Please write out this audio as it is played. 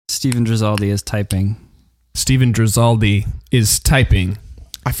Steven Drisaldi is typing. Steven Drisaldi is typing.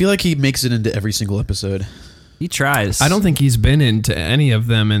 I feel like he makes it into every single episode. He tries. I don't think he's been into any of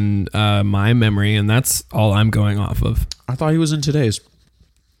them in my memory, and that's all I'm going off of. I thought he was in today's.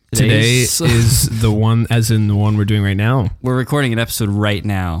 Today is the one, as in the one we're doing right now. We're recording an episode right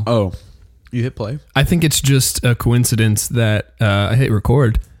now. Oh, you hit play? I think it's just a coincidence that I hit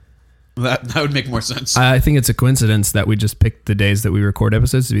record. That would make more sense. I think it's a coincidence that we just picked the days that we record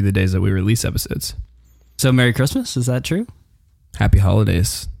episodes to be the days that we release episodes. So Merry Christmas, is that true? Happy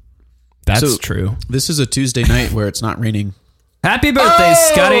holidays. That's true. This is a Tuesday night where it's not raining. Happy birthday,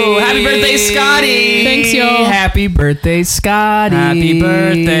 Scottie! Happy birthday, Scottie! Thanks, y'all. Happy birthday, Scottie! Happy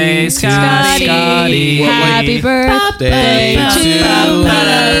birthday, Scottie! Happy birthday to you!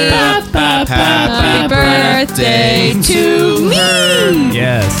 Happy birthday to me!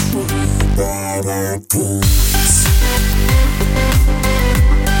 Yes.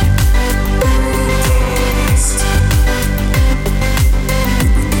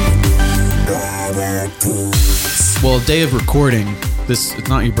 Well, day of recording. It's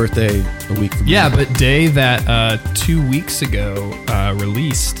not your birthday a week from Yeah, now. but day that 2 weeks ago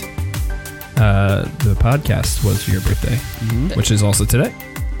released the podcast was your birthday, which is also today.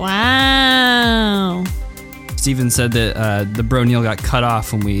 Wow. Steven said that the bro Neil got cut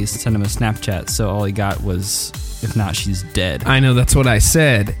off when we sent him a Snapchat, so all he got was, if not, she's dead. I know, that's what I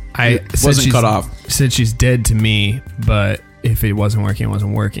said. Wasn't cut off. Said she's dead to me, but if it wasn't working, it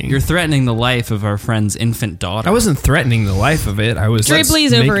wasn't working. You're threatening the life of our friend's infant daughter. I wasn't threatening the life of it. I was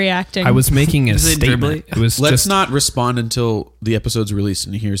Dribbly's overreacting. I was making a Is it statement. Dribbly? It was Let's just not respond until the episode's released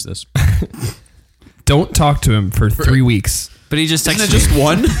and he hears this. don't talk to him for 3 weeks. But he just Isn't texted it just me.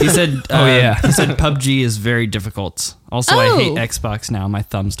 one? He said, Oh, yeah. He said PUBG is very difficult. Also, I hate Xbox now. My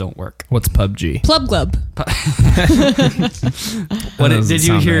thumbs don't work. What's PUBG? Plub Glub. What doesn't did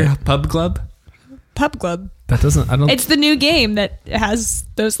you sound hear? right. Pub Club? Pub Glub. That doesn't. I don't. It's the new game that has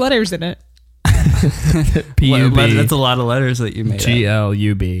those letters in it. PUB. That's a lot of letters that you made.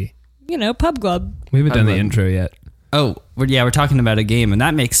 GLUB. You know, Pub Glub. We haven't done the Glub. intro yet. Oh, we're talking about a game, and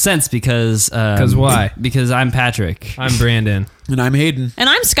that makes sense because... Because why? Because I'm Patrick. I'm Brandon. And I'm Hayden. And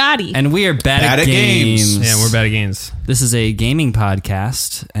I'm Scottie. And we are bad at games. Yeah, we're bad at games. This is a gaming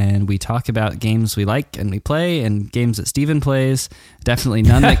podcast, and we talk about games we like and we play, and games that Steven plays. Definitely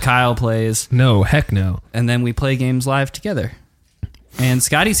none that Kyle plays. No, heck no. And then we play games live together. And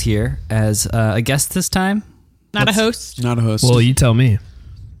Scottie's here as a guest this time. Not a host. Not a host. Well, you tell me.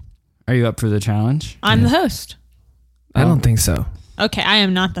 Are you up for the challenge? I'm the host. I don't think so. Okay, I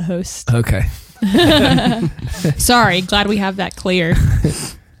am not the host. Okay. Sorry, glad we have that clear.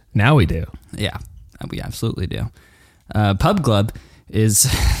 Now we do. Yeah, we absolutely do. Pub Club is...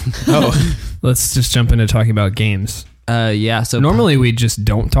 Let's just jump into talking about games. yeah, so... Normally we just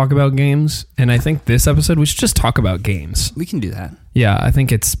don't talk about games, and I think this episode we should just talk about games. We can do that. Yeah, I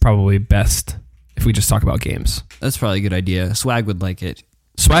think it's probably best if we just talk about games. That's probably a good idea. Swag would like it.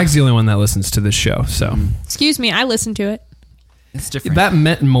 Swag's the only one that listens to this show, so... Excuse me, I listened to it. It's different. That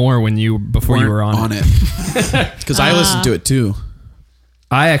meant more when you were on it. Because I listened to it too.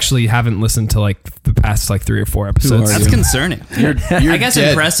 I actually haven't listened to like the past like 3 or 4 episodes. That's concerning. You're I guess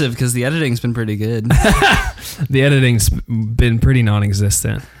dead. impressive because the editing's been pretty good. The editing's been pretty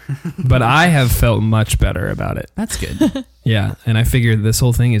non-existent, but I have felt much better about it. That's good. Yeah, and I figured this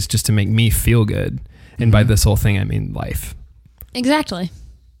whole thing is just to make me feel good, and by this whole thing I mean life. Exactly.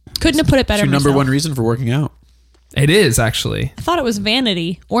 Couldn't have put it It's better your number myself. one reason for working out. It is actually. I thought it was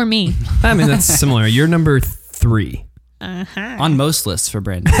vanity or me. I mean that's similar. You're number 3. On most lists for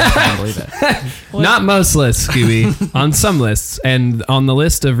Brandon. I can't believe it. Not most lists, Scooby. On some lists, and on the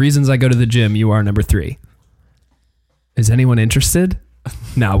list of reasons I go to the gym, you are number 3. Is anyone interested?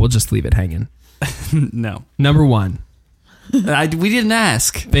 No, we'll just leave it hanging. No. Number 1, We didn't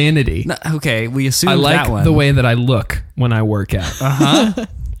ask. vanity. No, okay, we assumed I like that one. the way that I look when I work out.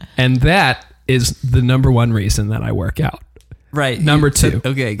 And that is the number 1 reason that I work out. Right. Number 2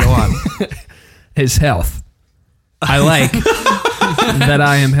 Okay, go on. is health. I like that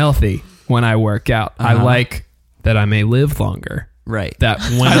I am healthy when I work out. I like that I may live longer. Right. That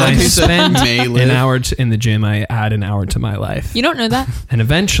when I like I how you said spend may live. an hour in the gym, I add an hour to my life. You don't know that? And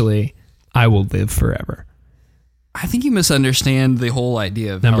eventually, I will live forever. I think you misunderstand the whole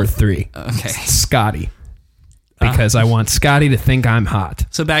idea of Number health. 3, Okay. Scottie. Because I want Scottie to think I'm hot.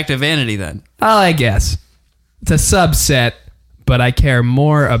 So back to vanity then. Well, I guess. It's a subset, but I care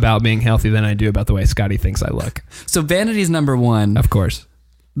more about being healthy than I do about the way Scottie thinks I look. So vanity's number 1. Of course.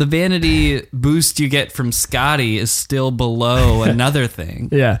 The vanity boost you get from Scottie is still below another thing.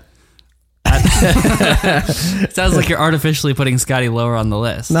 Yeah. It sounds like you're artificially putting Scottie lower on the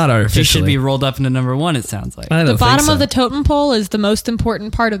list. Not artificially. She should be rolled up into number 1, it sounds like. I don't The think bottom so. of the totem pole is the most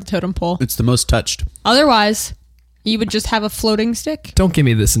important part of the totem pole. It's the most touched. Otherwise, you would just have a floating stick. Don't give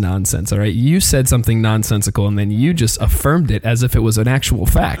me this nonsense, all right? You said something nonsensical, and then you just affirmed it as if it was an actual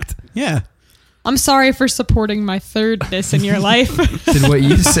fact. Yeah. I'm sorry for supporting my thirdness in your life. Did what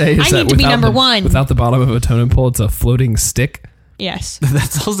you say is I that need to be without number the- one. Without the bottom of a totem pole, it's a floating stick? Yes.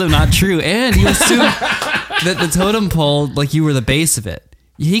 That's also not true. And you assume that the totem pole, like you were the base of it.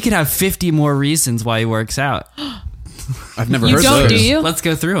 He could have 50 more reasons why he works out. I've never You heard don't, those. do you? Let's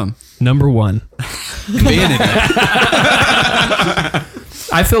go through them. Number 1. Vanity.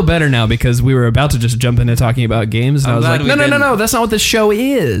 I feel better now because we were about to just jump into talking about games, and I'm I was glad like, we no, didn't. that's not what this show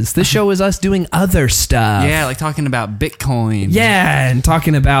is. This show is us doing other stuff. Yeah, like talking about Bitcoin. Yeah, and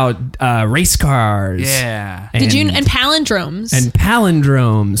talking about race cars. Yeah. Did you and palindromes? And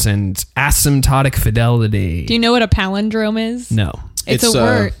palindromes and asymptotic fidelity. Do you know what a palindrome is? No. It's It's, a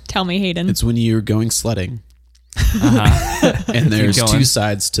word. Tell me, Hayden. It's when you're going sledding. Uh-huh. And there's going. 2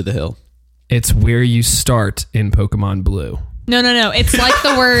 sides to the hill. It's where you start in Pokemon Blue. No. It's like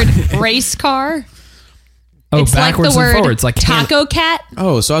the word race car. Oh, It's like backwards the word and forwards. Like taco cat.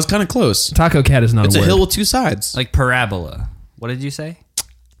 Oh, so I was kind of close. Taco cat is not It's a a word. hill with 2 sides. Like parabola. What did you say?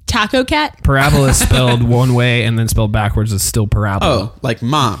 Taco cat. Parabola is spelled one way and then spelled backwards is still parabola. Oh, like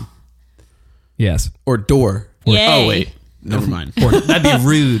mom Yes. or door. Yay. Oh, wait. Never mind. That'd be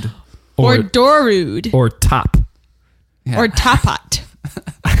rude. Or Dorude. Or top. Yeah. Or Topat.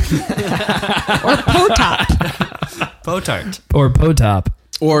 Or Potop. Potart. Or potop.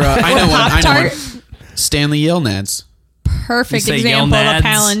 Or I know one. Pop-Tart. Stanley Yelnads. Perfect You say example of a Yelnads?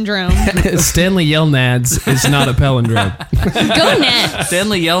 palindrome. Stanley Yelnads is not a palindrome. Go Nets.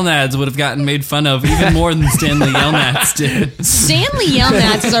 Stanley Yelnads would have gotten made fun of even more than Stanley Yelnads did. Stanley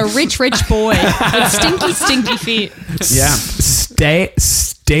Yelnats is a rich boy with stinky feet. Yeah.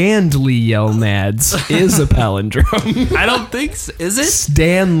 Stanley Yelnads is a palindrome. I don't think so. Is it?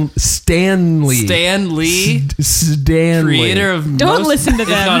 Stanley. Stan Lee, Stanley. creator of Don't most, listen to if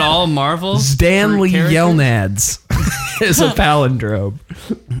them. not all Marvel. Stanley characters? Yelnads is a palindrome.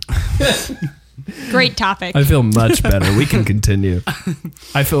 Great topic. I feel much better. We can continue.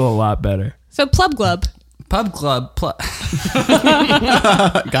 I feel a lot better. So Plub Glub. Pub Club. Got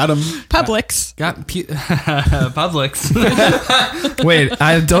him. Publix. Got Publix. Wait,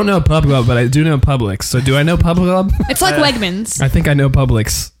 I don't know Pub Club, but I do know Publix. So do I know Pub Club? It's like Wegmans. I think I know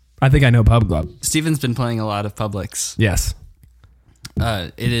Publix. I think I know Pub Club. Steven's been playing a lot of Publix. Yes.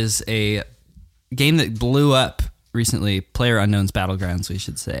 It is a game that blew up recently. PlayerUnknown's Battlegrounds, we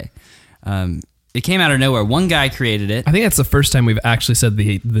should say. It came out of nowhere. One guy created it. I think that's the first time we've actually said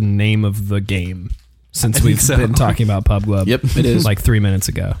the name of the game since I think we've so. been talking about Pub Club. Yep, it is. Like 3 minutes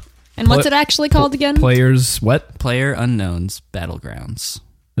ago. And what's it actually called again? Players, what? PlayerUnknown's Battlegrounds.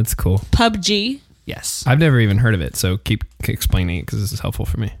 That's cool. PUBG. Yes. I've never even heard of it, so keep explaining it because this is helpful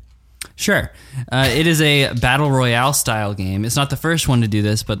for me. Sure. It is a battle royale style game. It's not the first one to do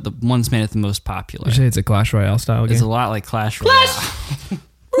this, but the one's made it the most popular. You say it's a Clash Royale style game? It's a lot like Clash Royale.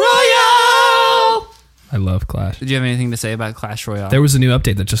 I love Clash. Did you have anything to say about Clash Royale? There was a new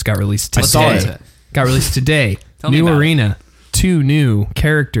update that just got released today. Let's get into it. Got released today. Tell me New about it. arena, 2 new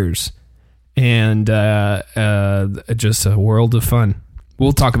characters, and just a world of fun.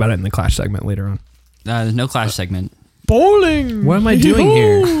 We'll talk about it in the Clash segment later on. There's no Clash segment. Bowling. What am I doing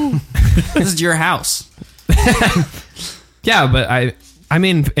here? This is your house. Yeah, but I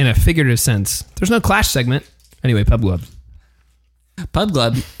mean in a figurative sense. There's no Clash segment. Anyway, Pub Club. Pub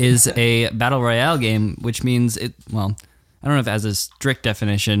Club is a battle royale game, which means it, well, I don't know if it has a strict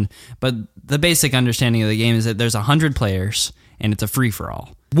definition, but the basic understanding of the game is that there's 100 players and it's a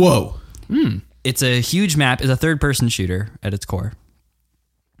free-for-all. Whoa. It's a huge map. It's a third-person shooter at its core.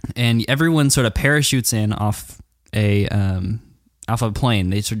 And everyone sort of parachutes in off a plane.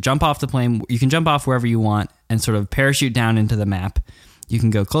 They sort of jump off the plane. You can jump off wherever you want and sort of parachute down into the map. You can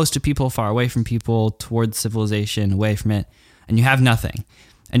go close to people, far away from people, towards civilization, away from it, and you have nothing.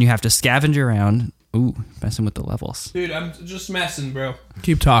 And you have to scavenge around. Ooh, messing with the levels. Dude, I'm just messing, bro.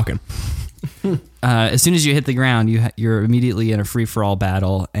 Keep talking. As soon as you hit the ground, you're immediately in a free-for-all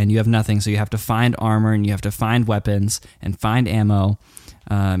battle, and you have nothing. So you have to find armor, and you have to find weapons, and find ammo,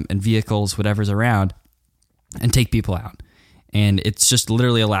 and vehicles, whatever's around, and take people out. And it's just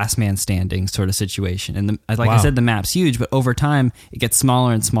literally a last man standing sort of situation. And I said, the map's huge, but over time, it gets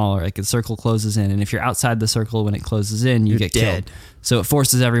smaller and smaller. Like the circle closes in, and if you're outside the circle when it closes in, you get dead. killed. So it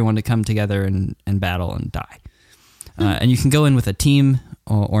forces everyone to come together and battle and die. And you can go in with a team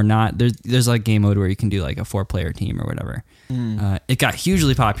or not. There's like game mode where you can do like a 4-player team or whatever. It got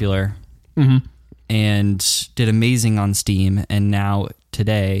hugely popular and did amazing on Steam. And now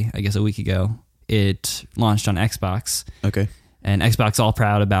today, I guess a week ago, it launched on Xbox. Okay. And Xbox all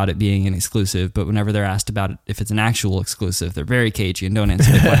proud about it being an exclusive, but whenever they're asked about it, if it's an actual exclusive, they're very cagey and don't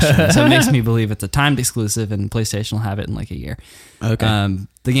answer the question. So it makes me believe it's a timed exclusive, and PlayStation will have it in like a year. Okay.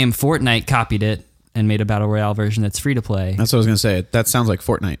 The game Fortnite copied it and made a battle royale version that's free to play. That's what I was going to say. That sounds like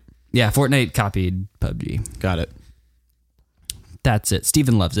Fortnite. Yeah, Fortnite copied PUBG. Got it. That's it.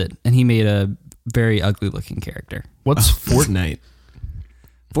 Steven loves it, and he made a very ugly looking character. What's Fortnite?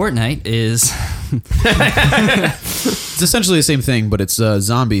 Fortnite is It's essentially the same thing, but it's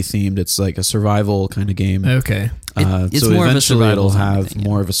zombie themed. It's like a survival kind of game. Okay. It's so more of a eventually survival it'll zombie have thing, yeah.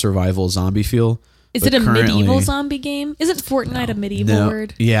 more of a survival zombie feel. Is But it a currently- medieval zombie game? Isn't Fortnite a medieval No.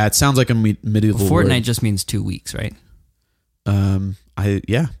 word? Yeah, it sounds like a medieval Fortnite word. just means 2 weeks, right? Yeah.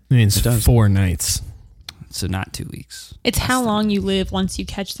 It means It does. 4 nights. So not 2 weeks. It's how long you live once you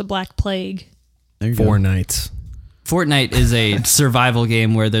catch the Black Plague. There you 4 go. nights. Fortnite is a survival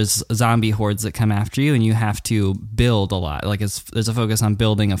game where there's zombie hordes that come after you, and you have to build a lot. Like there's a focus on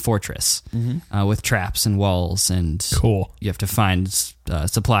building a fortress with traps and walls, and Cool. you have to find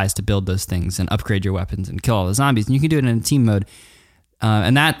supplies to build those things and upgrade your weapons and kill all the zombies. And you can do it in a team mode,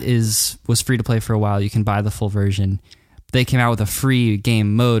 and that was free to play for a while. You can buy the full version. They came out with a free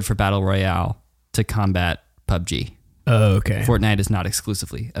game mode for Battle Royale to combat PUBG. Oh, okay. Fortnite is not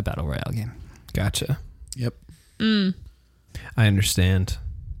exclusively a Battle Royale game. Gotcha. Yep. I understand.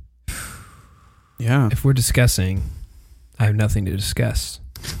 Yeah. If we're discussing, I have nothing to discuss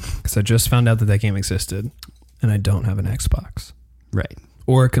because I just found out that game existed, and I don't have an Xbox Right.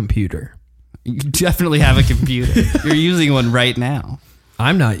 or a computer. You definitely have a computer. You're using one right now.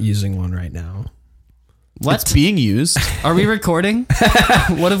 I'm not using one right now. What? It's being used. Are we recording?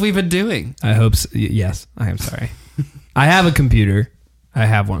 What have we been doing? I hope so. Yes, I am sorry. I have a computer. I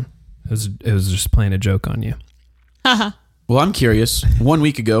have one. It was just playing a joke on you. Haha. Well, I'm curious. 1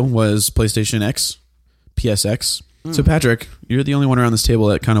 week ago was PlayStation X, PSX. So, Patrick, you're the only one around this table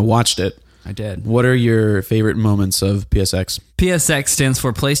that kind of watched it. I did. What are your favorite moments of PSX? PSX stands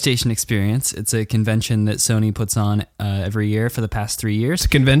for PlayStation Experience. It's a convention that Sony puts on every year for the past 3 years. It's a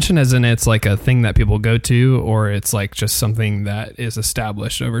convention, as in it's like a thing that people go to, or it's like just something that is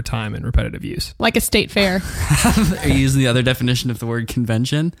established over time in repetitive use. Like a state fair. Are you using the other definition of the word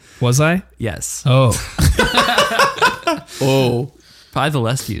convention? Was I? Yes. Oh. Oh. Probably the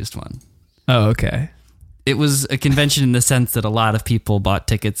less used one. Oh, okay. It was a convention in the sense that a lot of people bought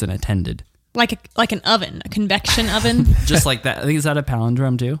tickets and attended. Like an oven, a convection oven. Just like that. I think, is that a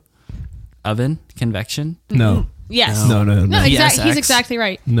palindrome too? Oven? Convection? No. Yes. No. PSX. He's exactly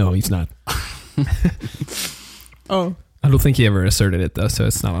right. No, he's not. Oh. I don't think he ever asserted it, though, so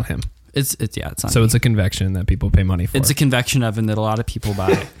it's not on him. It's on So me. it's a convection that people pay money for. It's a convection oven that a lot of people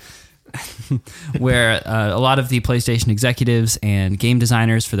buy. Where a lot of the PlayStation executives and game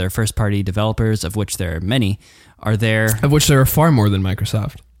designers for their first-party developers, of which there are many, are there. Of which there are far more than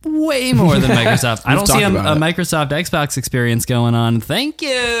Microsoft. Way more than Microsoft. I don't see a talked about it. Microsoft Xbox experience going on. Thank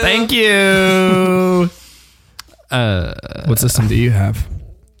you. Thank you. What system do you have?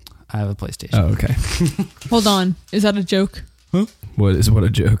 I have a PlayStation. Oh, okay. Hold on. Is that a joke? What a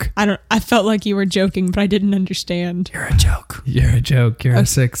joke. I felt like you were joking, but I didn't understand. You're a joke. You're a joke. You're a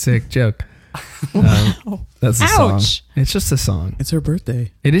sick joke. That's a song. Ouch. It's just a song. It's her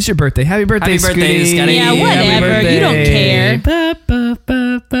birthday. It is your birthday. Happy birthday, Happy birthday, Scottie. Scottie. Yeah, Happy whatever. You don't birthday.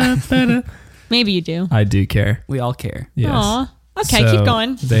 Ba-ba-ba-ba-ba-da. Maybe you do. I do care. We all care. Yes. Aw. Okay, So, keep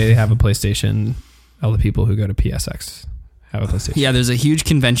going. They have a PlayStation. All the people who go to PSX have a PlayStation. Yeah, there's a huge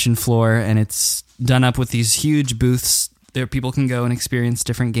convention floor, and it's done up with these huge booths. There, people can go and experience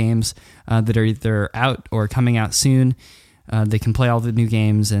different games that are either out or coming out soon. They can play all the new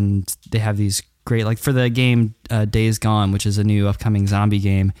games, and they have these great, like for the game Days Gone, which is a new upcoming zombie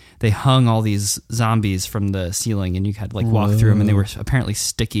game. They hung all these zombies from the ceiling, and you had like walk through them, and they were apparently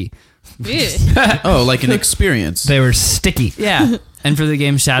sticky. Ew. Oh, like an experience. They were sticky. Yeah, and for the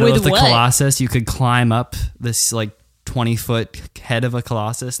game Shadow With of the what? Colossus, you could climb up this like 20-foot head of a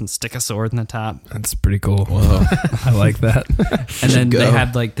Colossus and stick a sword in the top. That's pretty cool. Whoa. I like that. And then go. they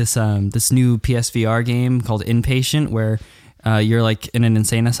had like this new PSVR game called Inpatient, where you're like in an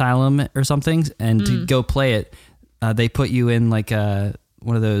insane asylum or something, and to go play it, they put you in like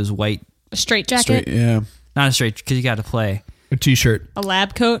one of those white, A straight jacket? Yeah. not a straight, because you got to play. A t-shirt. A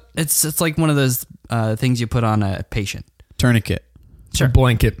lab coat? It's like one of those things you put on a patient. Tourniquet. A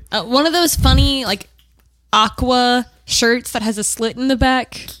blanket. One of those funny, like, aqua shirts that has a slit in the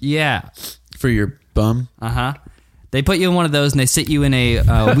back. Yeah. For your bum. They put you in one of those, and they sit you in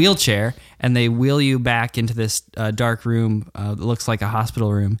a wheelchair, and they wheel you back into this dark room that looks like a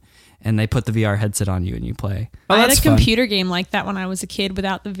hospital room. and they put the VR headset on you and you play. Oh, I had a that's fun. computer game like that when I was a kid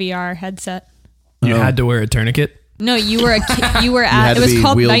without the VR headset. You Oh. had to wear a tourniquet. No, you were a kid. You were You at. had It to was be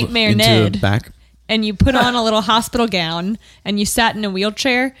called wheeled Nightmare into Ned. back. And you put on a little hospital gown and you sat in a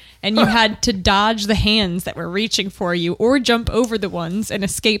wheelchair and you had to dodge the hands that were reaching for you or jump over the ones and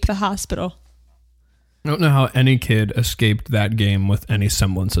escape the hospital. I don't know how any kid escaped that game with any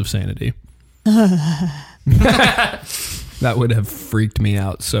semblance of sanity. That would have freaked me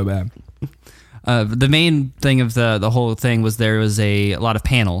out so bad. The main thing of the whole thing was there was a lot of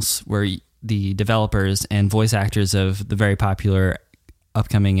panels where the developers and voice actors of the very popular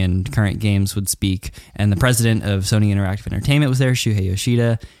upcoming and current games would speak, and the president of Sony Interactive Entertainment was there, Shuhei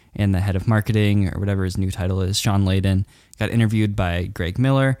Yoshida, and the head of marketing, or whatever his new title is, Sean Layden, got interviewed by Greg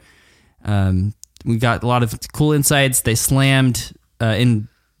Miller. We got a lot of cool insights. They slammed,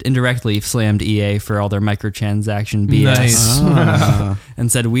 indirectly slammed EA for all their microtransaction BS. Nice. and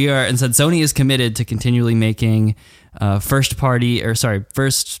said Sony is committed to continually making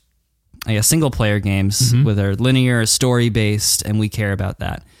single player games with our linear story based, and we care about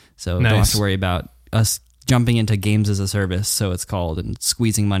that. So don't have Nice. to worry about us jumping into games as a service, so it's called, and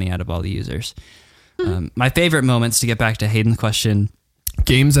squeezing money out of all the users. My favorite moments, to get back to Hayden's question.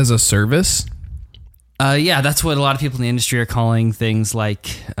 Games as a service? Yeah, that's what a lot of people in the industry are calling things like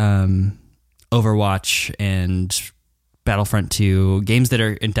Overwatch and Battlefront 2, games that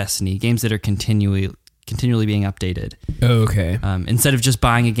are in Destiny, games that are continually being updated. Okay. Instead of just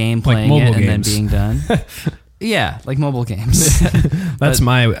buying a game, Like playing mobile it, and then games. being done. Yeah, like mobile games. That's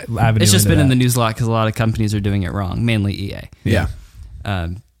my avenue. It's just into been in the that. news a lot because a lot of companies are doing it wrong, mainly EA. Yeah.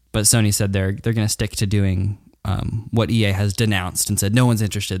 But Sony said they're going to stick to doing what EA has denounced and said no one's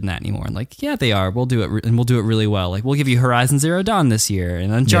interested in that anymore. And like, yeah, they are. We'll do it, and we'll do it really well. Like, we'll give you Horizon Zero Dawn this year,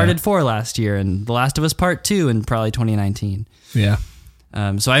 and Uncharted 4 last year, and The Last of Us Part 2 in probably 2019. Yeah.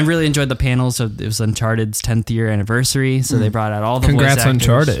 So I really enjoyed the panels. So it was Uncharted's 10th year anniversary, so they brought out all the Congrats, voice actors.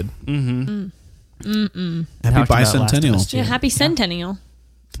 Uncharted. Happy Talked about Last of Us bicentennial. too. Yeah, happy centennial.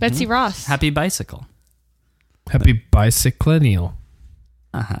 Betsy Ross. Happy bicycle. Happy bicyclennial.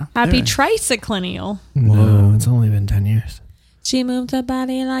 Happy tricyclennial. No, it's only been 10 years. She moved her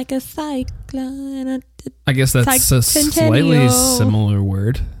body like a cyclone. I guess that's a slightly Bicentennial. similar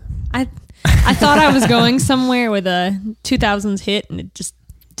word. I thought I was going somewhere with a 2000s hit, and it just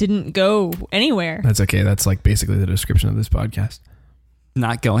didn't go anywhere. That's okay. That's like basically the description of this podcast.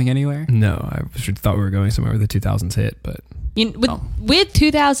 Not going anywhere. No, I thought we were going somewhere with a 2000s hit, but With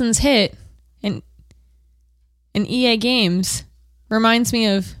 2000s hit and EA Games reminds me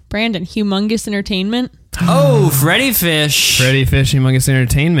of Brandon, Humongous Entertainment. Oh, Freddy Fish. Freddy Fish, Humongous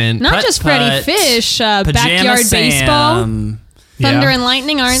Entertainment. Not Putt just Freddy Putt, Fish, Pajama Backyard Sam, Baseball, Thunder Yeah. and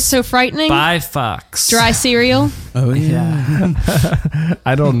Lightning aren't so frightening. Bye Fox. Dry Cereal. Oh yeah.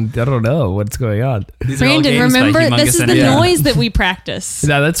 I don't know what's going on. These are all Brandon, games by remember, Humongous this is the Entertainment. noise that we practice.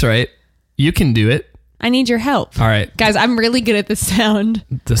 Yeah, that's right. You can do it. I need your help. All right. Guys, I'm really good at the sound.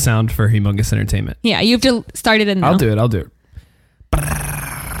 The sound for Humongous Entertainment. Yeah, you have to start it in now. I'll do it.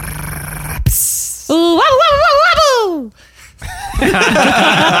 Ooh, wobble, wobble, wobble, wobble.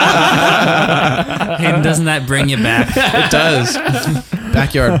 Hayden, doesn't that bring you back? It does.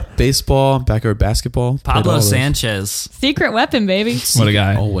 Backyard baseball, backyard basketball. Played all Pablo those. Sanchez. Secret weapon, baby. What a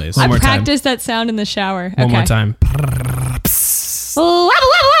guy. Always. One I more time. practiced that sound in the shower. One more time. Ooh, wobble,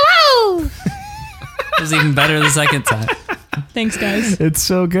 wobble, wobble. It was even better the second time. Thanks, guys. It's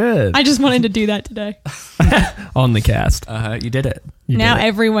so good. I just wanted to do that today. On the cast. You did it. You Now did it.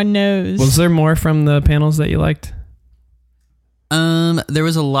 everyone knows. Was there more from the panels that you liked? There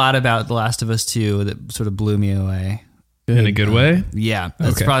was a lot about The Last of Us 2 that sort of blew me away. In a good way? Yeah,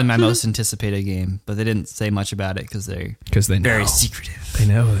 that's Okay. probably my most anticipated game, but they didn't say much about it because they're Because they know. very secretive. They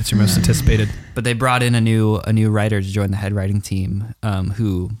know that's your most anticipated. But they brought in a new writer to join the head writing team,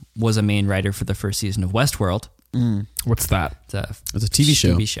 who was a main writer for the first season of Westworld. What's that? It's a TV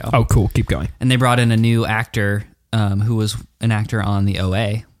show. TV show. Oh, cool. Keep going. And they brought in a new actor who was an actor on The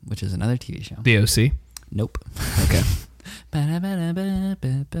OA, which is another TV show. The OC. Nope. Okay.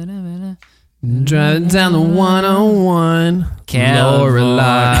 Driving down the 101.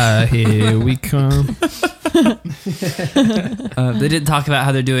 Lorelei, here we come. They did talk about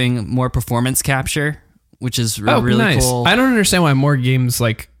how they're doing more performance capture, which is really nice. cool. I don't understand why more games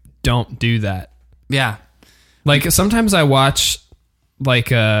don't do that. Yeah. Sometimes I watch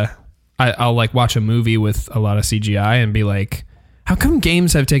I'll watch a movie with a lot of CGI and be like, how come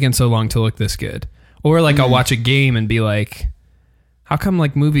games have taken so long to look this good? Or I'll watch a game and be like, how come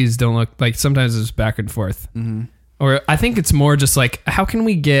movies don't look like, sometimes it's back and forth. Mm-hmm. Or I think it's more just how can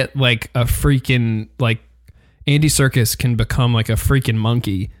we get a freaking Andy Serkis can become a freaking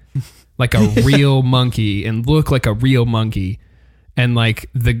monkey like a real monkey and look like a real monkey. And like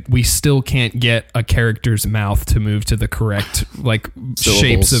we still can't get a character's mouth to move to the correct like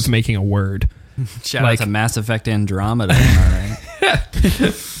shapes of making a word. Shout out to Mass Effect Andromeda. All right.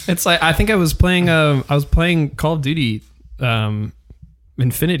 It's like I think I was playing Call of Duty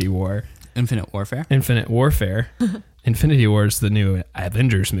Infinite Warfare. Infinity War is the new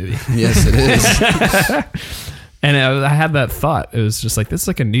Avengers movie. Yes, it is. And I had that thought. It was just like, this is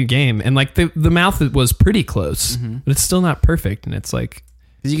like a new game. And like the mouth was pretty close, but it's still not perfect. And it's like...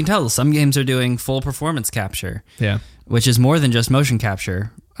 You can tell some games are doing full performance capture. Yeah. Which is more than just motion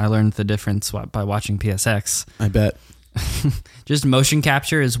capture. I learned the difference by watching PSX. I bet. Just motion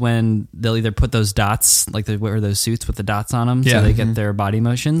capture is when they'll either put those dots, like they wear those suits with the dots on them, so they get their body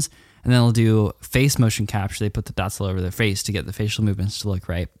motions. And then they'll do face motion capture. They put the dots all over their face to get the facial movements to look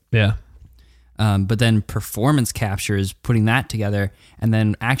right. Yeah. But then performance capture is putting that together and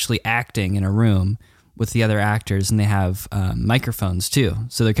then actually acting in a room with the other actors, and they have microphones too.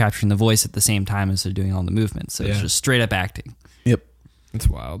 So they're capturing the voice at the same time as they're doing all the movements. So it's just straight up acting. Yep. It's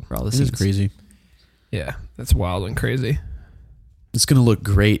wild. For all the This scenes. is crazy. Yeah, that's wild and crazy. It's going to look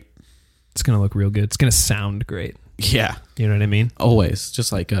great. It's going to look real good. It's going to sound great. Yeah. You know what I mean? Always.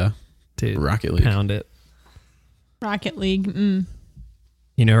 Just like Dude, Rocket League. Pound it. Rocket League.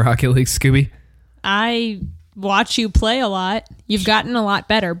 You know Rocket League, Scooby? I watch you play a lot. You've gotten a lot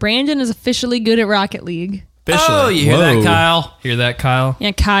better. Brandon is officially good at Rocket League. Oh, you hear that, Kyle? Hear that, Kyle?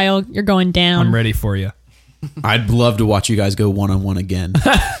 Yeah, Kyle, you're going down. I'm ready for you. I'd love to watch you guys go one-on-one again.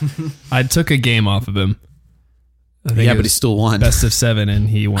 I took a game off of him. I think Yeah, it but he was still won. best of 7, and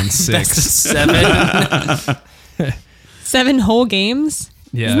he won 6. Best of 7. 7 whole games?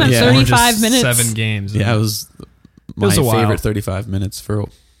 Yeah, Isn't that Yeah. 35 minutes? 7 games. Yeah, it was my was a while. favorite 35 minutes for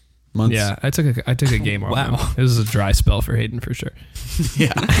months. Yeah, I took a game off him. It was a dry spell for Hayden for sure.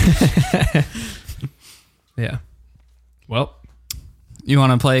 Yeah. Yeah. Well, You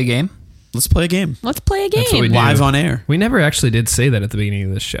want to play a game? Let's play a game. Let's play a That's what we game. do. Live on air. we never actually did say that at the beginning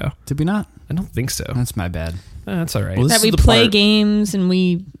of this show. Did we not? I don't think so. That's my bad. That's all right. Well, this That is we the play part- games and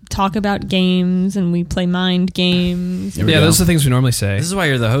we talk about games and we play mind games. There we yeah, go. those are the things we normally say. This is why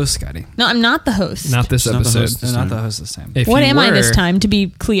you're the host, Scotty. No, I'm not the host. Not this Not the episode. host. You're not the host this time. If What you am I were, this time, to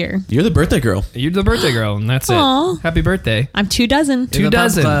be clear? You're the birthday girl. You're the birthday girl, and that's Aw. it. Happy birthday. I'm 2 dozen. Two The Pub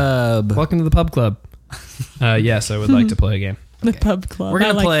dozen. Club. Welcome to the pub club. Yes, I would like to play a game. The pub club. We're going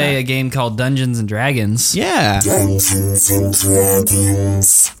I to like play that. a game called Dungeons and Dragons. Yeah.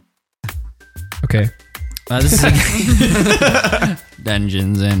 Okay. This is a game.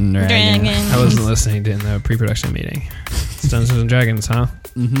 Dungeons and Dragons. Dragon. I wasn't listening in the pre-production meeting. It's Dungeons and Dragons, huh?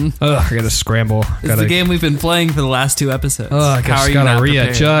 Mm-hmm. Ugh, I gotta scramble. It's the game we've been playing for the last 2 episodes. Oh, I How are just you gotta not prepared?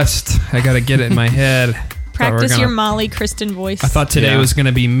 readjust. I gotta get it in my head. Practice your Molly Kristen voice. I thought today Yeah. was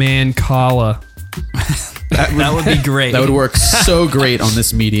gonna be Man Kala. That would be great. That would work so great on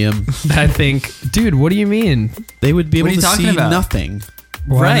this medium. I think, dude, what do you mean? They would be What are able you to talking see about? nothing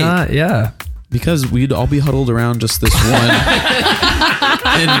Why Right. not? Yeah. because we'd all be huddled around just this one.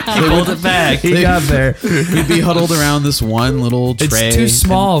 And they Hold would- it back. He got there. We'd be huddled around this one little tray. It's too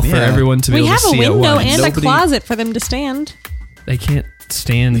small and- for yeah. everyone to be we able have to a see at window once. and a Nobody- closet for them to stand. They can't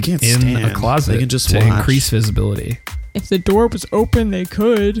stand They can't in a stand. closet They can just to watch. increase visibility. If the door was open, they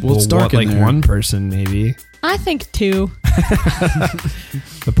could. Well, it's dark in like there. one person maybe. I think 2.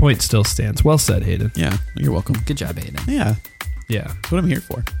 The point still stands. Well said, Hayden. Yeah, you're welcome. Good job, Aiden. Yeah, Yeah. that's what I'm here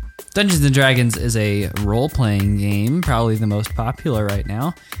for. Dungeons and Dragons is a role-playing game, probably the most popular right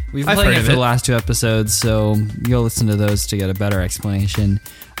now. We've been I've playing heard it of for it. the last 2 episodes, so go listen to those to get a better explanation.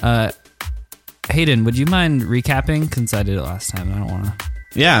 Hayden, would you mind recapping? Since I did it last time, and I don't want to.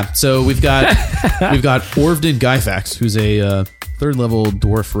 Yeah, so we've got Orvden Guyfax, who's a 3rd level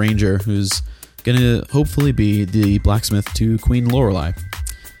dwarf ranger who's gonna hopefully be the blacksmith to Queen Lorelei,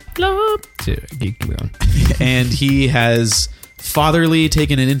 Keep going. and he has fatherly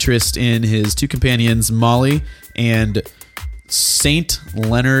taken an interest in his 2 companions, Molly and Saint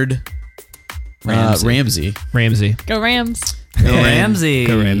Leonard Ramsey. Ramsey. Go Rams. Go And, Ramsey.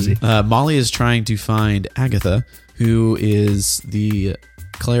 Go Ramsey. Molly is trying to find Agatha, who is the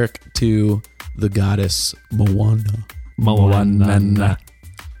cleric to the goddess Moana. Moana.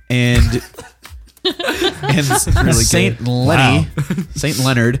 And Really Saint good. Lenny, Saint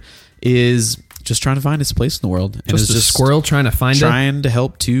Leonard, is just trying to find his place in the world, and Just is a squirrel trying to find it. trying to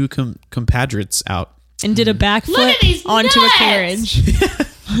help 2 compatriots out. And did a backflip onto a carriage.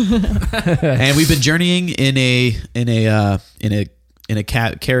 And we've been journeying in a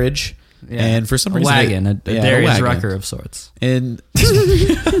carriage, Yeah. and for some A reason, wagon, a yeah, Darius wagon. Rucker of sorts. And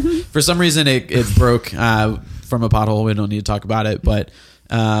for some reason it broke from a pothole. We don't need to talk about it, but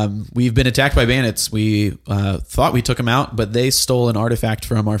We've been attacked by bandits. We thought we took them out, but they stole an artifact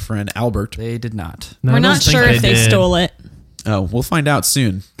from our friend Albert. They did not. No, I We're don't not think sure if they did. stole it. Oh, we'll find out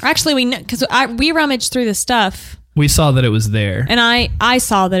soon. Actually, we know because we rummaged through the stuff, We saw that it was there. and I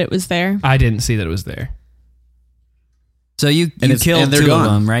saw that it was there. I didn't see that it was there. So you And killed they're two gone.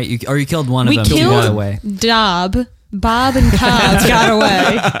 of them, right? You killed one We of them. You got killed away. Bob and Cobb got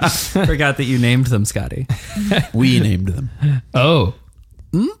away. Forgot that you named them, Scotty. We named them. Oh.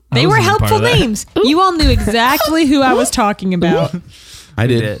 They were wasn't a part helpful of that. names. You all knew exactly who I was talking about. I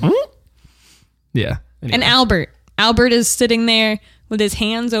did. Yeah. Anyway. And Albert is sitting there with his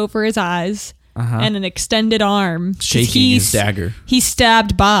hands over his eyes and an extended arm. 'Cause Shaking his dagger. He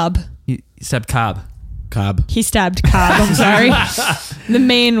stabbed Bob. You stabbed Cobb. Cobb. He stabbed Cobb, I'm sorry. The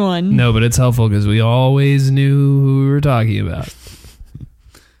main one. No, but it's helpful because we always knew who we were talking about.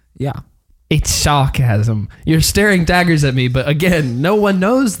 Yeah. It's sarcasm. You're staring daggers at me, but again, no one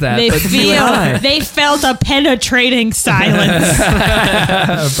knows that. They felt a penetrating silence.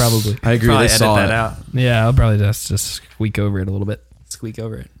 Probably. I agree. Probably They edit saw that it. out. Yeah, I'll probably just squeak over it a little bit. Squeak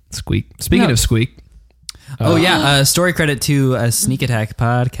over it. Squeak. Speaking No. of squeak. Oh yeah, story credit to a Sneak Attack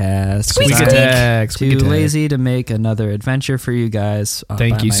podcast. Squeak, I'm attack. Squeak Too attack. lazy to make another adventure for you guys.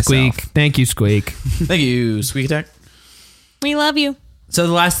 Thank by you, myself. Squeak. Thank you, Squeak. Thank you, Squeak Attack. We love you. So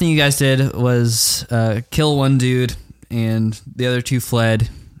the last thing you guys did was kill one dude, and the other two fled.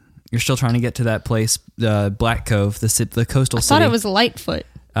 You're still trying to get to that place, Black Cove, the coastal I city. thought it was Lightfoot.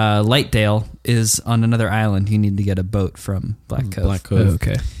 Lightdale is on another island. You need to get a boat from Black Cove. Black Cove.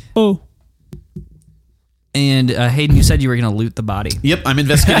 Okay. Oh. And Hayden, you said you were going to loot the body. Yep, I'm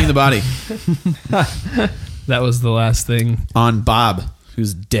investigating the body That was the last thing. on Bob,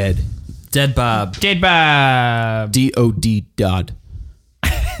 who's dead. Dead Bob. Dead Bob. D-O-D Dodd.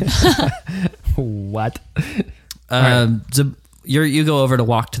 What? So you go over to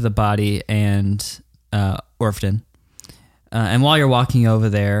walk to the body and Orphan. And while you're walking over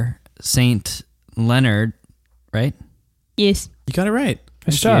there, Saint Leonard, right? Yes. You got it right.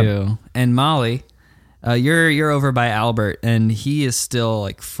 Nice Thank job. you. And Molly, you're over by Albert, and he is still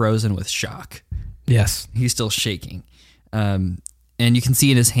like frozen with shock. Yes. He's still shaking, and you can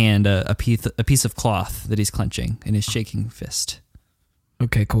see in his hand a piece of cloth that he's clenching in his shaking fist.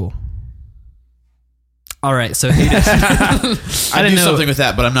 Okay, cool. All right, so Hayden, I didn't do know- something with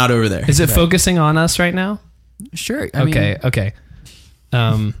that, but I'm not over there. Is it focusing on us right now? sure. Okay.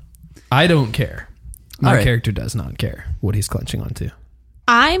 I don't care. My All right. character does not care what he's clenching onto.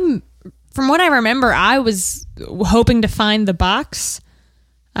 From what I remember, I was hoping to find the box.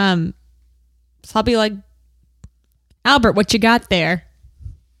 So I'll be like, Albert, what you got there?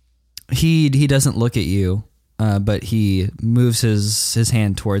 He doesn't look at you, but he moves his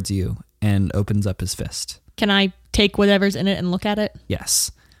hand towards you and opens up his fist. Can I take whatever's in it and look at it?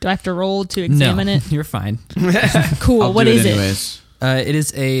 Yes. Do I have to roll to examine no, it? You're fine. Cool. I'll What do is it? anyways. It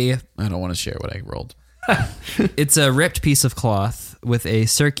is I don't want to share what I rolled. It's a ripped piece of cloth with a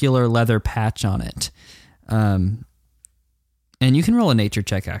circular leather patch on it. And you can roll a nature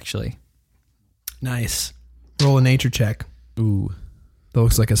check, actually. Nice. Roll a nature check. Ooh. That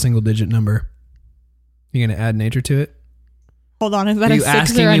looks like a single digit number. You gonna add nature to it? Hold on. Is that Are a you 6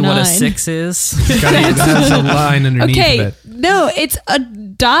 asking or a me 9? what a 6 is? It has a line underneath Okay. of it. No, it's a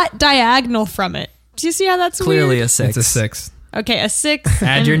dot diagonal from it. Do you see how that's Clearly weird? a 6. It's a 6. Okay, a 6.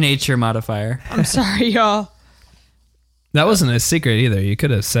 Add and- your nature modifier. I'm sorry, y'all. That wasn't a secret either. You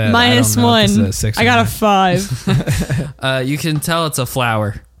could have said Minus I don't know if this is 1. a 6 I or got a not. 5. You can tell it's a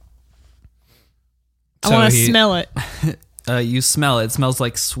flower. I So want to he- smell it. You smell it. It smells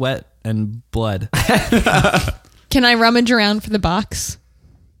like sweat and blood. Can I rummage around for the box?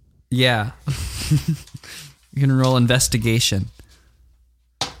 Yeah. You can roll investigation.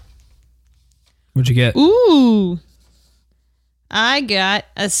 What'd you get? Ooh. I got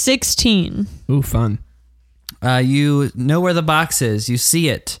a 16. Ooh, fun. You know where the box is. You see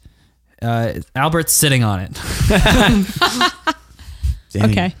it. Albert's sitting on it.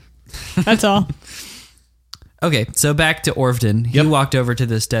 Dang. Okay. That's all. Okay, so back to Orvden. Yep. You walked over to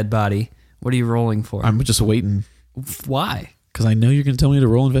this dead body. What are you rolling for? I'm just waiting Why? because I know you're going to tell me to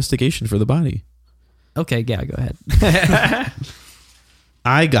roll investigation for the body. Okay, yeah, go ahead.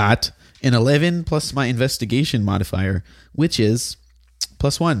 I got an 11 plus my investigation modifier, which is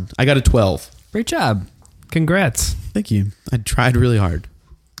 +1. I got a 12. Great job. Congrats. Thank you. I tried really hard.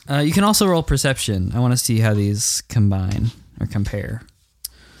 You can also roll perception. I want to see how these combine or compare.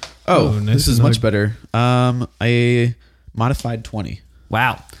 Oh, nice this is to know. much better. I modified 20.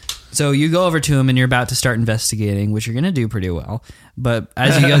 Wow. So you go over to him and you're about to start investigating, which you're going to do pretty well. But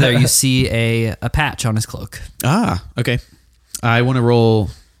as you go there, you see a patch on his cloak. Ah, okay. I want to roll.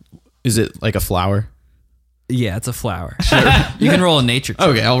 Is it like a flower? Yeah, it's a flower. You can roll a nature check.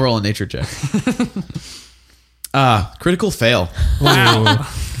 Okay, I'll roll a nature check. Critical fail. Wow.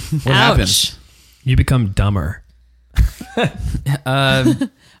 What happened? You become dumber. A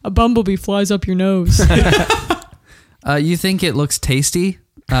bumblebee flies up your nose. You think it looks tasty,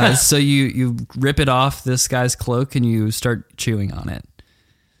 so you rip it off this guy's cloak and you start chewing on it,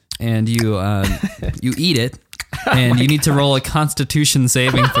 and you eat it, and you need to roll a Constitution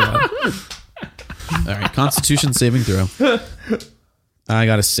saving throw. All right, Constitution saving throw. I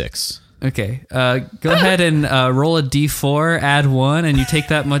got a 6. Okay, go ahead and roll a d4, add 1, and you take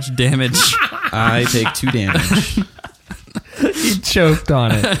that much damage. I take 2 damage. He choked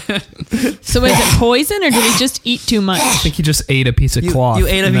on it. So is it poison or did he just eat too much? I think he just ate a piece of cloth. You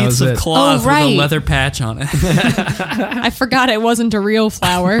ate a and that piece was of it. cloth Oh, right. with a leather patch on it. I forgot it wasn't a real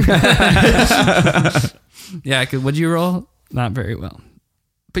flower. Yeah, what'd you roll? Not very well.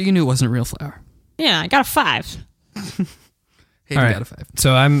 But you knew it wasn't a real flower. Yeah, I got a 5. Hey, All you right. got a 5.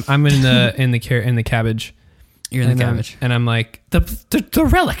 So I'm in the cabbage. You're in the cabbage. And I'm like, the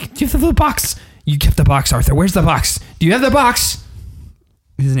relic. Do you have the box? You kept the box, Arthur. Where's the box? Do you have the box?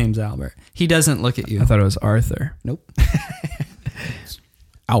 His name's Albert. He doesn't look at you. I thought it was Arthur. Nope.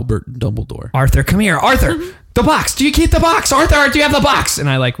 Albert Dumbledore. Arthur, come here. Arthur, the box. Do you keep the box? Arthur, do you have the box? And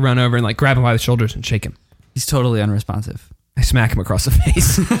I like run over and like grab him by the shoulders and shake him. He's totally unresponsive. I smack him across the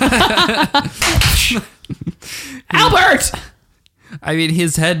face. Albert! I mean,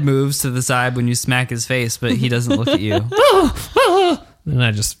 his head moves to the side when you smack his face, but he doesn't look at you. And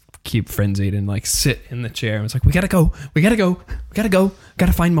I just keep frenzied and like sit in the chair. I was like, we gotta go.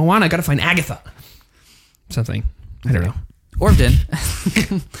 Gotta find Moana. Gotta find Agatha. Something. I don't know.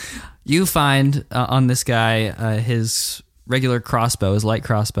 Orvden, you find on this guy his regular crossbow, his light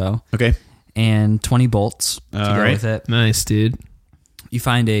crossbow, Okay. and 20 bolts to go right. with it. Nice, dude. You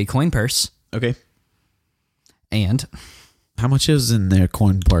find a coin purse, Okay. and How much is in their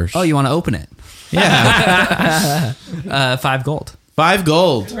coin purse? you want to open it? Yeah. 5 gold. 5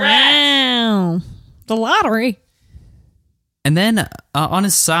 gold. Wow. The lottery. And then on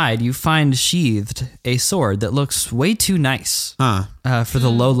his side, you find sheathed a sword that looks way too nice for the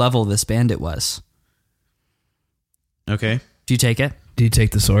low level this bandit was. Okay. Do you take it? Do you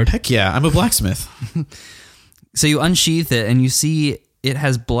take the sword? Heck yeah. I'm a blacksmith. So you unsheath it, and you see it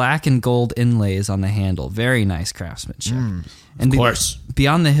has black and gold inlays on the handle. Very nice craftsmanship. And of course.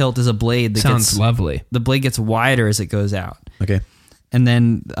 beyond the hilt is a blade that Sounds lovely. The blade gets wider as it goes out. Okay. And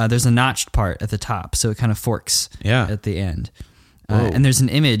then there's a notched part at the top, so it kind of forks at the end. And there's an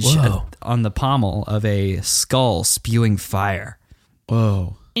image on the pommel of a skull spewing fire.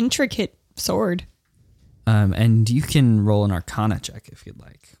 Whoa. Intricate sword. And you can roll an Arcana check if you'd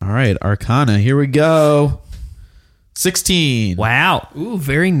like. All right. Arcana. Here we go. 16. Wow. Ooh,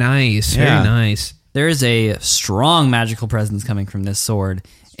 very nice. Yeah. Very nice. There is a strong magical presence coming from this sword,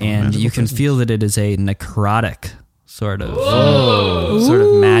 and you can feel that it is a necrotic sort of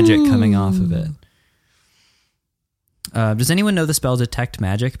magic coming off of it. Does anyone know the spell Detect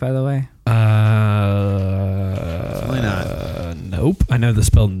Magic, by the way? Why not? Nope. I know the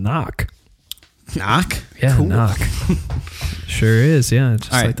spell knock. Knock? Yeah, knock. Sure is. Yeah,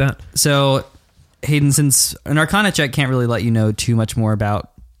 just All right. like that. So, Hayden, since an Arcana check can't really let you know too much more about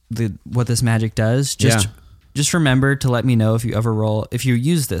what this magic does, just remember to let me know if you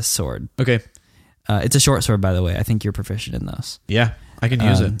use this sword. Okay. It's a short sword, by the way. I think you're proficient in those. Yeah. I can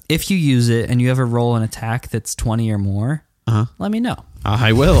use it. If you use it and you ever roll an attack that's 20 or more, let me know.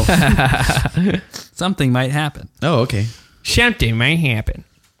 I will. Something might happen. Oh, okay. Something may happen.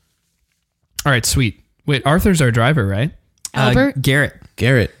 All right, sweet. Wait, Arthur's our driver, right? Albert?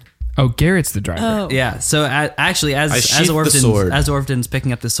 Garrett. Oh, Garrett's the driver. Oh. Yeah. So actually, as sheathed the sword. Orvden's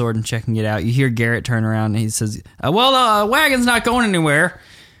picking up the sword and checking it out, you hear Garrett turn around and he says, "Well, the wagon's not going anywhere,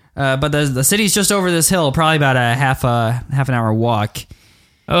 but the city's just over this hill, probably about a half an hour walk."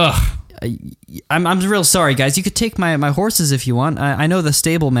 Ugh. I'm real sorry, guys. You could take my horses if you want. I know the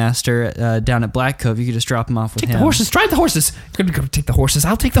stable master down at Black Cove. You could just drop them off with him. Take the horses. Drive the horses. I'm gonna go take the horses.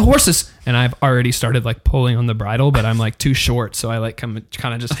 I'll take the horses. And I've already started like pulling on the bridle, but I'm like too short, so I like kind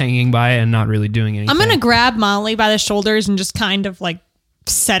of just hanging by and not really doing anything. I'm going to grab Molly by the shoulders and just kind of like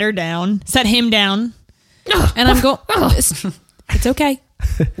set him down. And I'm going, it's okay.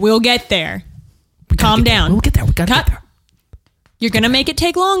 We'll get there. Calm down. We'll get there. We gotta get there. You're going to make it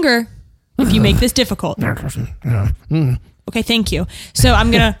take longer if you make this difficult. Okay, thank you. So I'm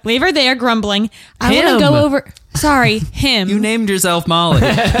going to leave her there grumbling. I want to go over. Sorry, him. You named yourself Molly.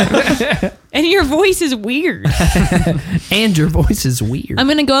 And your voice is weird. And your voice is weird. I'm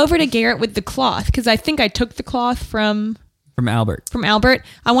going to go over to Garrett with the cloth because I think I took the cloth from From Albert.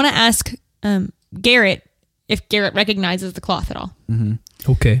 I want to ask Garrett if Garrett recognizes the cloth at all.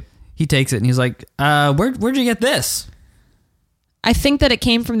 Mm-hmm. Okay. He takes it and he's like, where'd you get this? I think that it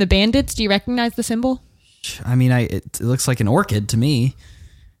came from the bandits. Do you recognize the symbol? I mean, it looks like an orchid to me.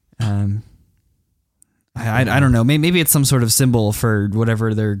 I don't know. Maybe it's some sort of symbol for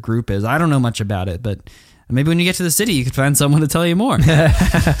whatever their group is. I don't know much about it, but maybe when you get to the city, you could find someone to tell you more.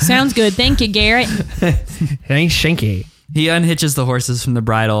 Sounds good. Thank you, Garrett. Thanks, Shanky. He unhitches the horses from the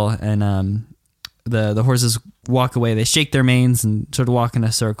bridle, and the horses walk away. They shake their manes and sort of walk in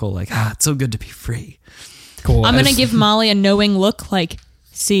a circle like, it's so good to be free. Cool. I'm going to give Molly a knowing look like,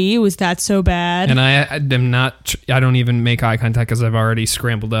 see, was that so bad? And I am not, I don't even make eye contact because I've already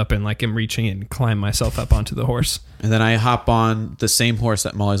scrambled up and like am reaching and climb myself up onto the horse. And then I hop on the same horse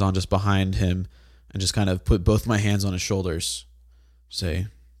that Molly's on just behind him and just kind of put both my hands on his shoulders. Say,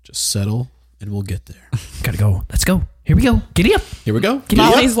 just settle and we'll get there. Gotta go. Let's go. Here we go. Giddy up. Here we go.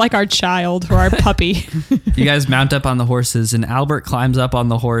 Molly's like our child or our puppy. You guys mount up on the horses, and Albert climbs up on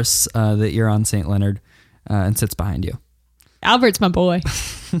the horse that you're on, St. Leonard, and sits behind you. Albert's my boy.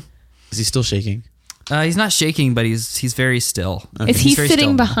 Is he still shaking? He's not shaking, but he's very still. Is he He's very sitting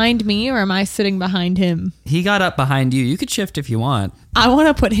still. behind me or am I sitting behind him? He got up behind you. You could shift if you want. I want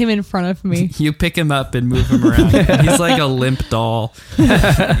to put him in front of me. You pick him up and move him around. He's like a limp doll.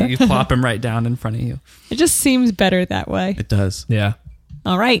 You plop him right down in front of you. It just seems better that way. It does. Yeah.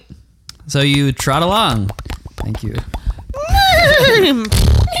 All right. So you trot along. Thank you.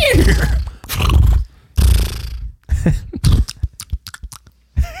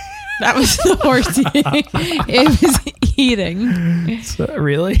 That was the horse eating. It was eating. So,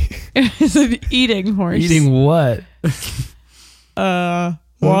 really? It was an eating horse. Eating what?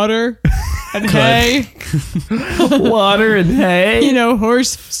 Water and hay. Water and hay? You know,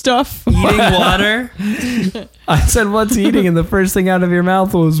 horse stuff. Eating water. I said, what's eating? And the first thing out of your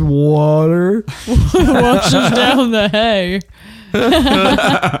mouth was water. Washes down the hay.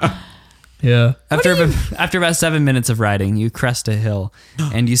 Yeah. After about 7 minutes of riding, you crest a hill,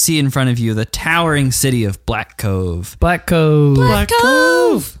 and you see in front of you the towering city of Black Cove. Black Cove. Black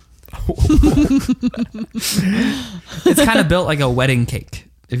Cove. It's kind of built like a wedding cake,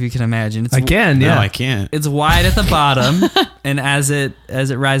 if you can imagine. It's, I can, yeah. No, I can't. It's wide at the bottom, and as it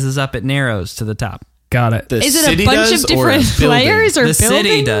rises up, it narrows to the top. Got it. Is it a bunch of different layers or the city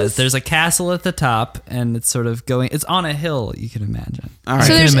buildings? does. There's a castle at the top, and it's sort of going. It's on a hill. You can imagine. All right.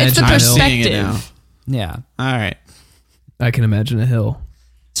 So it's the imagine. I'm seeing it perspective. now. Yeah. All right. I can imagine a hill.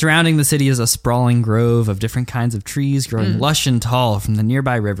 Surrounding the city is a sprawling grove of different kinds of trees growing lush and tall from the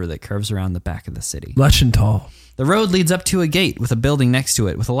nearby river that curves around the back of the city. Lush and tall. The road leads up to a gate with a building next to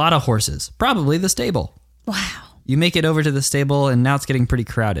it with a lot of horses, probably the stable. Wow. You make it over to the stable, and now it's getting pretty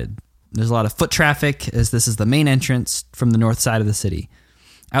crowded. There's a lot of foot traffic, as this is the main entrance from the north side of the city.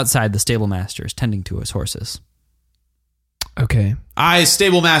 Outside, the stable master is tending to his horses. Okay.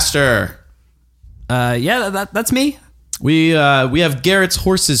 Stable master. Yeah, that's me. We have Garrett's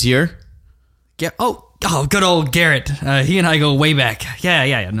horses here. Oh, good old Garrett. He and I go way back.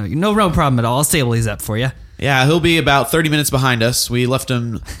 Yeah. No problem at all. I'll stable these up for you. Yeah, he'll be about 30 minutes behind us. We left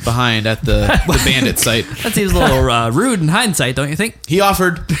him behind at the bandit site. That seems a little rude in hindsight, don't you think? He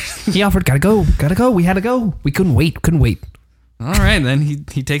offered. Gotta go. We had to go. We couldn't wait. All right, then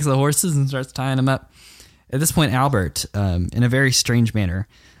he takes the horses and starts tying them up. At this point, Albert, in a very strange manner,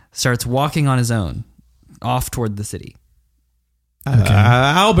 starts walking on his own off toward the city.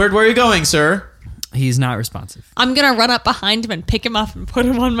 Albert, where are you going, sir? He's not responsive. I'm gonna run up behind him and pick him up and put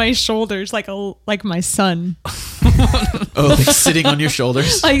him on my shoulders like my son. Oh, like sitting on your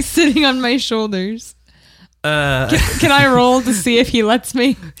shoulders? Like sitting on my shoulders. Can I roll to see if he lets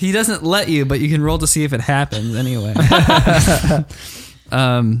me? He doesn't let you, but you can roll to see if it happens anyway.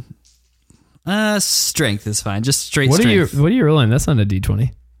 Strength is fine. Just straight strength. What are you rolling? That's not a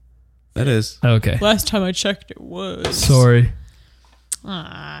D20. That is. Okay. Last time I checked, it was. Sorry.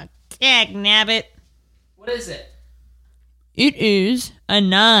 Dag nabbit. What is it? It is a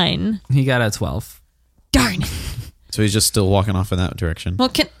 9. He got a 12. Darn it. So he's just still walking off in that direction.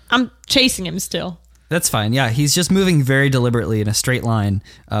 Well, I'm chasing him still. That's fine. Yeah, he's just moving very deliberately in a straight line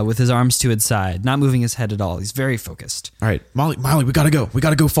with his arms to his side, not moving his head at all. He's very focused. All right, Molly, we gotta go. We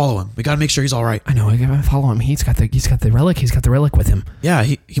gotta go follow him. We gotta make sure he's all right. I know. I gotta follow him. He's got the relic. He's got the relic with him. Yeah,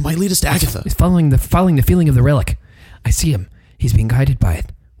 he might lead us to Agatha. He's following the feeling of the relic. I see him. He's being guided by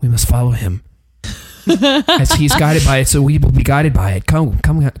it. We must follow him. As he's guided by it, so we will be guided by it. Come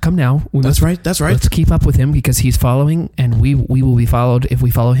now. That's right. Let's keep up with him because he's following, and we will be followed if we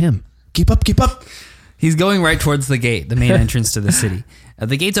follow him. Keep up. He's going right towards the gate, the main entrance to the city.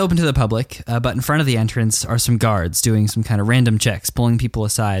 The gates open to the public, but in front of the entrance are some guards doing some kind of random checks, pulling people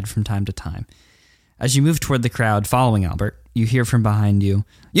aside from time to time. As you move toward the crowd following Albert, you hear from behind you,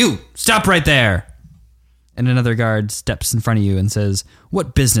 "You, stop right there!" And another guard steps in front of you and says,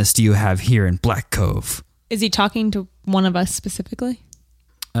 "What business do you have here in Black Cove?" Is he talking to one of us specifically?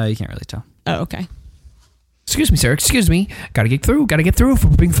 You can't really tell. Oh, okay. Excuse me, sir. Excuse me. Gotta get through. If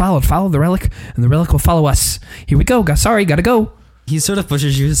we're being followed, follow the relic, and the relic will follow us. Here we go. Sorry, gotta go. He sort of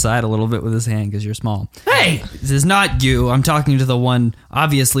pushes you aside a little bit with his hand because you're small. Hey! This is not you. I'm talking to the one,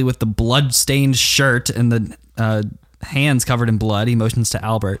 obviously, with the blood-stained shirt and the hands covered in blood. He motions to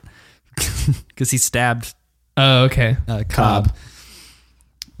Albert because he stabbed Oh, okay. Cobb.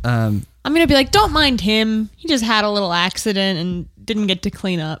 I'm going to be like, don't mind him. He just had a little accident and didn't get to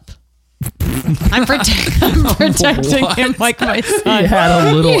clean up. I'm protecting him like my son. He had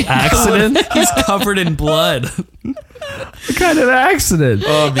a little accident. He's covered in blood. What kind of accident?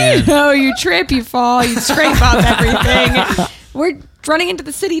 Oh, man. No, you trip, you fall, you scrape up everything. We're running into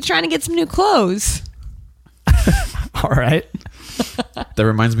the city trying to get some new clothes. All right. That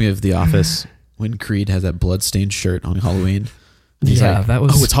reminds me of The Office when Creed has that blood-stained shirt on Halloween. And he's like, that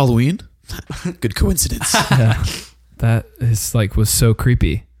was... "Oh, it's Halloween? Good coincidence." Yeah, that is was so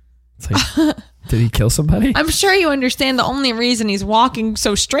creepy. It's like, did he kill somebody? I'm sure you understand the only reason he's walking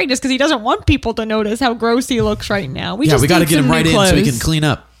so straight is because he doesn't want people to notice how gross he looks right now. We got to get him right in so he can clean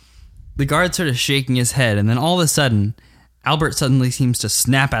up. The guard's sort of shaking his head, and then all of a sudden, Albert suddenly seems to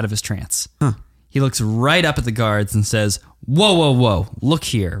snap out of his trance. Huh. He looks right up at the guards and says, "Whoa, whoa, whoa, look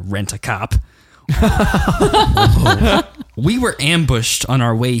here, rent-a-cop. We were ambushed on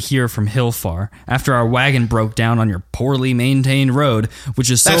our way here from Hillfar after our wagon broke down on your poorly maintained road,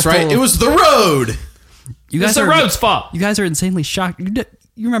 which is so That's right. It was the road. It's the road's fault. You guys are insanely shocked.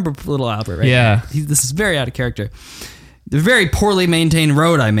 You remember little Albert, right? Yeah. This is very out of character. The very poorly maintained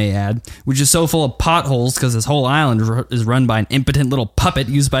road, I may add, which is so full of potholes because this whole island is run by an impotent little puppet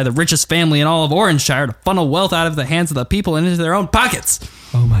used by the richest family in all of Orangeshire to funnel wealth out of the hands of the people and into their own pockets.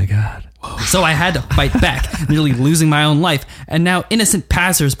 Oh my God. So I had to fight back, nearly losing my own life, and now innocent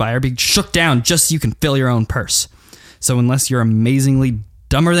passersby are being shook down just so you can fill your own purse. So unless you're amazingly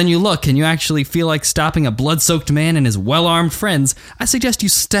dumber than you look and you actually feel like stopping a blood-soaked man and his well-armed friends, I suggest you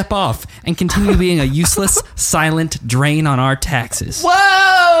step off and continue being a useless, silent drain on our taxes."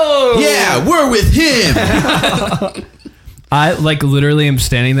 Whoa! Yeah, we're with him. I literally am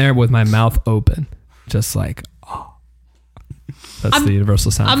standing there with my mouth open, just like, oh. That's the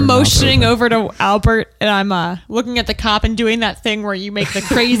universal sound. I'm motioning over to Albert, and I'm looking at the cop and doing that thing where you make the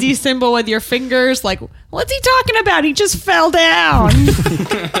crazy symbol with your fingers. Like, what's he talking about? He just fell down.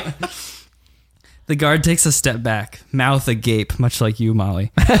 The guard takes a step back, mouth agape, much like you,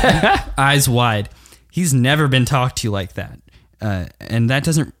 Molly. Eyes wide. He's never been talked to like that. And he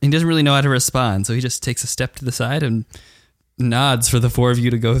doesn't really know how to respond, so he just takes a step to the side and nods for the four of you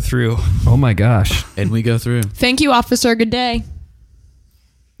to go through. Oh my gosh. And we go through. Thank you, officer. Good day.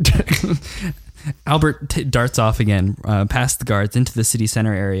 Albert darts off again, past the guards into the city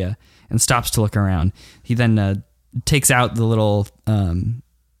center area and stops to look around. He then takes out the little...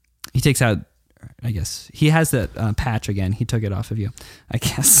 I guess he has that patch again. He took it off of you, I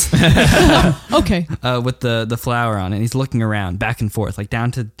guess. Okay. With the flower on it. And he's looking around, back and forth, like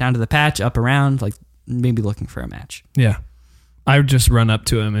down to the patch, up around, like maybe looking for a match. Yeah. I would just run up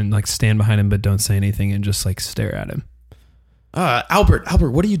to him and stand behind him, but don't say anything and just stare at him. Albert,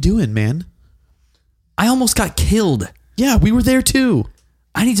 what are you doing, man? I almost got killed. Yeah, we were there too.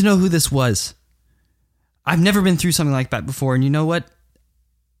 I need to know who this was. I've never been through something like that before, and you know what?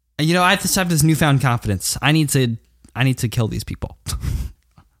 I just have this newfound confidence. I need to kill these people.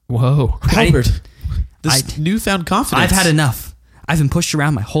 Whoa. Albert, this newfound confidence. I've had enough. I've been pushed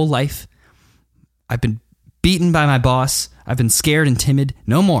around my whole life. I've been beaten by my boss. I've been scared and timid.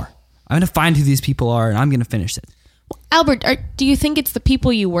 No more. I'm going to find who these people are, and I'm going to finish it. Albert, do you think it's the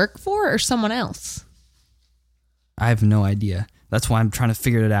people you work for or someone else? I have no idea. That's why I'm trying to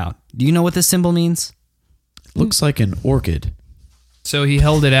figure it out. Do you know what this symbol means? Looks like an orchid. So he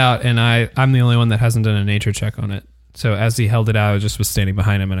held it out, and I'm the only one that hasn't done a nature check on it. So as he held it out, I just was standing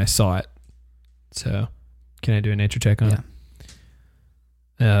behind him, and I saw it. So can I do a nature check on it?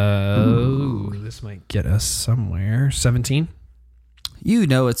 This might get us somewhere. 17? You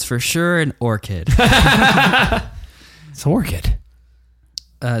know it's for sure an orchid. It's an orchid.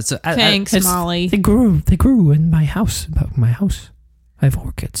 Thanks, Molly. They grew in my house. I have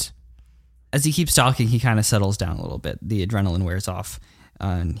orchids. As he keeps talking, he kind of settles down a little bit. The adrenaline wears off.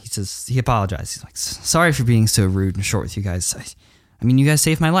 And he apologizes. He's like, "Sorry for being so rude and short with you guys. I mean, you guys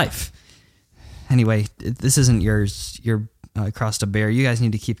saved my life. Anyway, this isn't yours. You're crossed a bear. You guys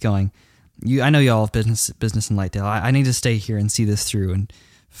need to keep going. I know you all have business in Lightdale. I need to stay here and see this through and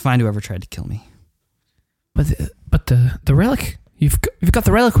find whoever tried to kill me. But the relic, you've got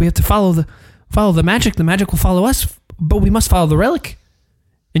the relic. We have to follow the magic. The magic will follow us, but we must follow the relic.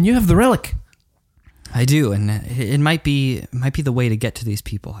 And you have the relic. I do, and it might be the way to get to these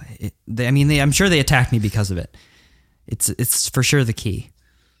people. I'm sure they attacked me because of it. It's for sure the key.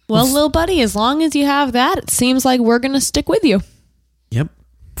 Well, little buddy, as long as you have that, it seems like we're going to stick with you. Yep.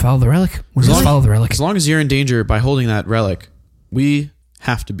 Follow the relic. We must follow the relic. As long as you're in danger by holding that relic, we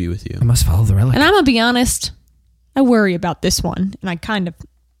have to be with you. I must follow the relic. And I'm going to be honest, I worry about this one, and I kind of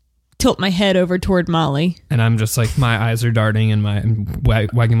tilt my head over toward Molly. And I'm just like, my eyes are darting and I'm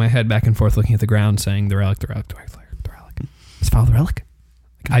wagging my head back and forth looking at the ground saying, the relic, the relic, the relic, the relic. Let's follow the relic.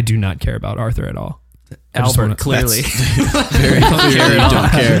 Like, I do not care about Arthur at all. Albert, clearly. Very clear. You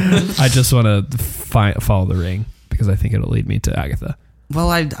don't care. I just want to follow the ring because I think it'll lead me to Agatha. Well,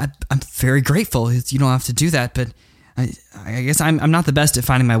 I'm very grateful. You don't have to do that, but I guess I'm not the best at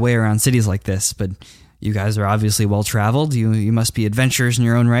finding my way around cities like this, but you guys are obviously well-traveled. You must be adventurers in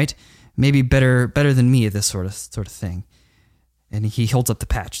your own right. Maybe better than me at this sort of thing. And he holds up the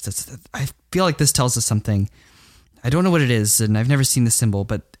patch. I feel like this tells us something. I don't know what it is, and I've never seen the symbol,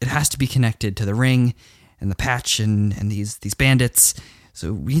 but it has to be connected to the ring and the patch and these bandits.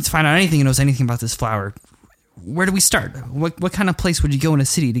 So we need to find out anything who knows anything about this flower. Where do we start? What kind of place would you go in a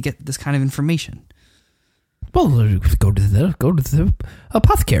city to get this kind of information? Well, go to the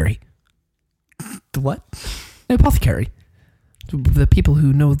apothecary. The what? The apothecary. The people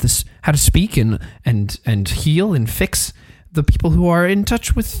who know this, how to speak and heal and fix the people who are in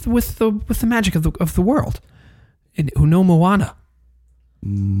touch with the magic of the world, and who know Moana.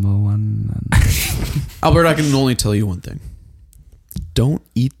 Albert, I can only tell you one thing. Don't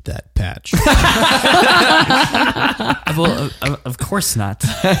eat that patch. Well, of course not.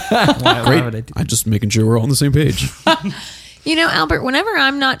 Why would I do? I'm just making sure we're all on the same page. You know, Albert, whenever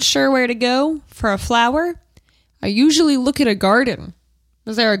I'm not sure where to go for a flower, I usually look at a garden.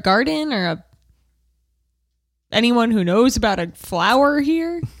 Is there a garden or anyone who knows about a flower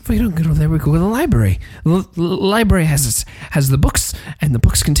here? If we don't go there, we go to the library. The library has the books, and the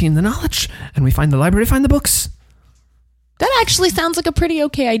books contain the knowledge, and we find the library, find the books. That actually sounds like a pretty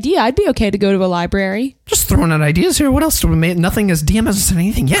okay idea. I'd be okay to go to a library. Just throwing out ideas here. What else do we make? Nothing as DM hasn't said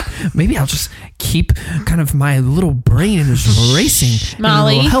anything yet. Maybe I'll just keep kind of my little brain is racing.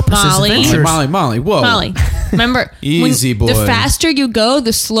 Molly, and it'll help us as Molly. adventurers. Molly, whoa. Molly, remember, Easy, boy. The faster you go,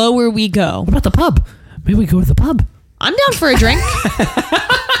 the slower we go. What about the pub? Maybe we go to the pub. I'm down for a drink.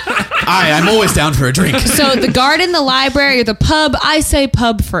 I'm always down for a drink. So the garden, the library, or the pub, I say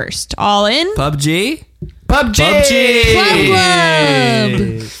pub first. All in? PUBG? PUBG!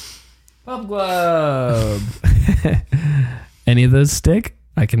 Club Pub Club. Any of those stick?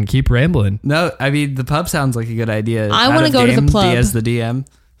 I can keep rambling. No, I mean, the pub sounds like a good idea. I want to go to the pub. As the DM.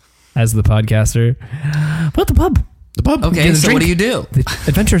 As the podcaster. What the pub? The pub. Okay, Get a so drink. what do you do? The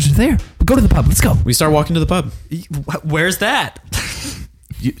adventurers are there. We go to the pub. Let's go. We start walking to the pub. Where's that?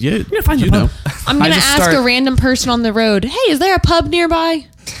 You're gonna find the pub. I'm going to just ask a random person on the road, hey, is there a pub nearby?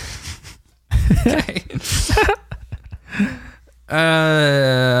 Okay.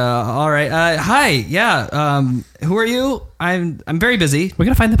 All right. Hi. Yeah. Who are you? I'm very busy. We're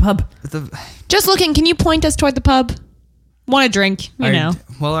gonna find the pub. Just looking. Can you point us toward the pub? Want a drink, you know.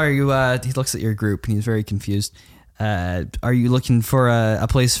 Well, are you? He looks at your group and he's very confused. Are you looking for a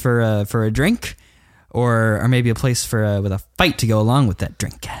place for a drink, or maybe a place for with a fight to go along with that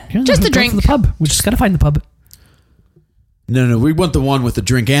drink? Just a drink. The pub. We just gotta find the pub. No, we want the one with the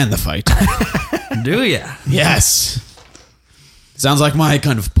drink and the fight. Do ya? Yes. Sounds like my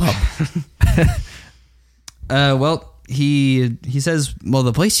kind of pub. Well, he says, well,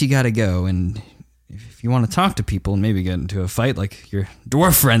 the place you gotta go, and if you want to talk to people and maybe get into a fight like your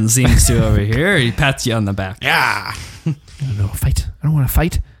dwarf friend seems to over here, he pats you on the back. Yeah. I don't know, fight. I don't want to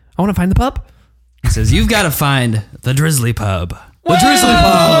fight. I want to find the pub. He says, you've got to find the Drizzly Pub. The Drizzly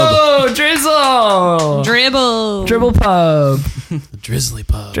Pub. Oh, Drizzle. Dribble. Dribble pub. The Drizzly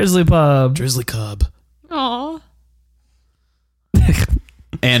Pub. Drizzly pub. Drizzly Cub. Aw.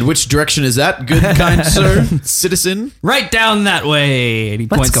 And which direction is that, good kind sir? Citizen? Right down that way. And he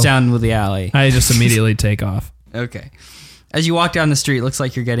points go. down with the alley. I just immediately take off. Okay. As you walk down the street, it looks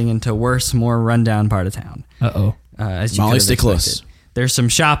like you're getting into a worse, more rundown part of town. Uh-oh. As you Molly, could have stay close. expected. There's some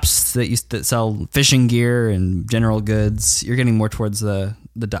shops that sell fishing gear and general goods. You're getting more towards the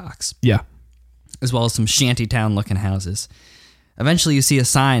docks, Yeah. as well as some shantytown looking houses. Eventually, you see a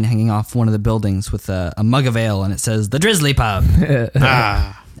sign hanging off one of the buildings with a mug of ale, and it says, The Drizzly Pub.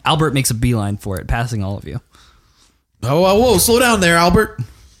 Ah. Albert makes a beeline for it, passing all of you. Oh, whoa, slow down there, Albert.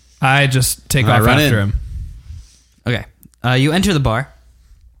 I just take I off run after in. him. Okay. You enter the bar,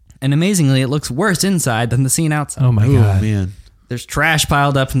 and amazingly, it looks worse inside than the scene outside. Oh my god. Man. There's trash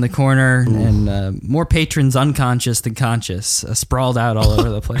piled up in the corner, and more patrons unconscious than conscious, sprawled out all over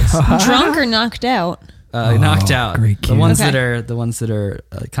the place. Drunk or knocked out? Knocked out. great The kid. ones Okay. that are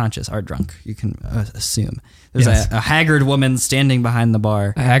conscious are drunk. You can assume. There's Yes. a haggard woman standing behind the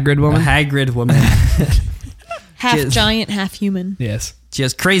bar. A Hagrid woman? A haggard woman. Half Jizz. giant, half human. Yes. She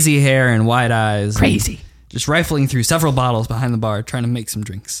has crazy hair and wide eyes. Crazy. Just rifling through several bottles behind the bar, trying to make some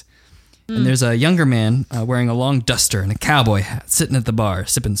drinks. And there's a younger man wearing a long duster and a cowboy hat, sitting at the bar,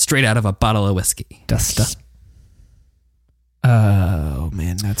 sipping straight out of a bottle of whiskey. Duster. Oh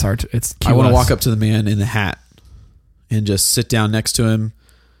man, that's hard. I want to walk up to the man in the hat and just sit down next to him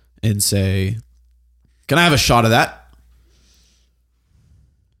and say, "Can I have a shot of that?"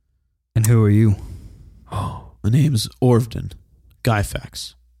 And who are you? My name's Orvden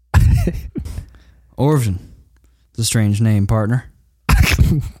Guyfax. Orvden. It's a strange name, partner.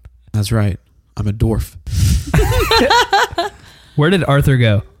 That's right. I'm a dwarf. Where did Arthur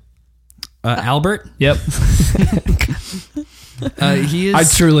go? Albert? Yep. He is. I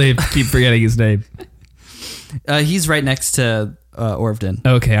truly keep forgetting his name. He's right next to Orvden.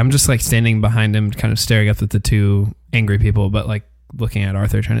 Okay, I'm just like standing behind him, kind of staring up at the two angry people, but like looking at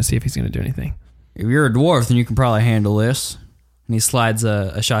Arthur, trying to see if he's going to do anything. If you're a dwarf, then you can probably handle this. And he slides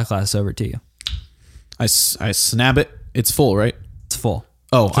a shot glass over to you. I snap it. It's full, right? It's full.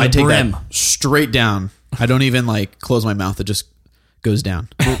 Oh, To I the take brim. that straight down. I don't even like close my mouth. It just goes down.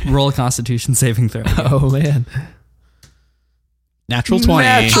 Roll a Constitution saving throw. Oh man. Natural 20.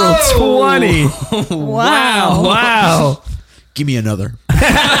 Natural 20. Wow. Wow. Give me another.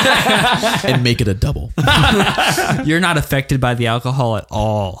 And make it a double. You're not affected by the alcohol at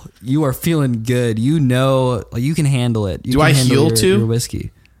all. You are feeling good. You know, you can handle it. You Do can I handle heal your, too? your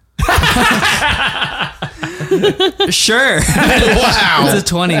whiskey. Sure. Wow. It's a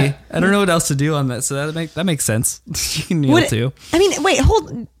 20. I don't know what else to do on that, so that makes sense. You can heal too. I mean, wait,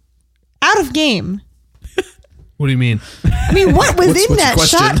 hold. Out of game. What do you mean? I mean, what was What's in your that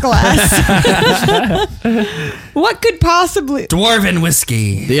question? shot glass? What could possibly? Dwarven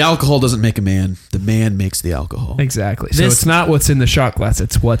whiskey. The alcohol doesn't make a man. The man makes the alcohol. Exactly. So This- it's not what's in the shot glass,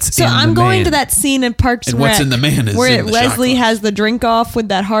 it's what's So in the I'm going man. to that scene in Parks and And what's Rec in the man is where in the shot Leslie glass. has the drink off with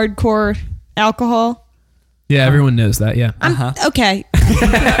that hardcore alcohol. Yeah, everyone knows that, yeah. Okay.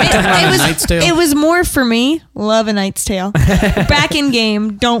 Knight's Tale? It was more for me. Love A Knight's Tale. Back in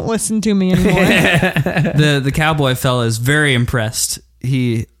game. Don't listen to me anymore. The cowboy fella is very impressed.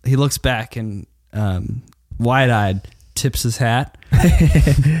 He looks back and wide-eyed tips his hat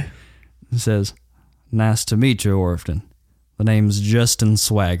and says, "Nice to meet you, Orvden. The name's Justin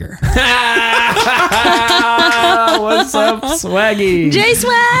Swagger." What's up, Swaggy? J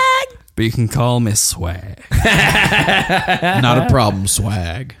Swag. But you can call me Swag. Not a problem,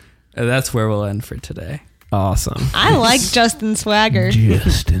 swag. And that's where we'll end for today. Awesome. I like Justin Swagger.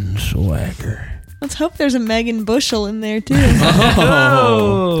 Justin Swagger. Let's hope there's a Megan Bushell in there too.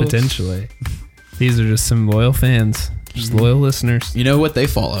 Potentially. These are just some loyal fans. Just loyal listeners. You know what they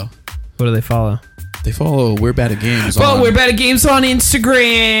follow? What do they follow? They follow We're Bad at Games. Well, on- we're Bad at Games on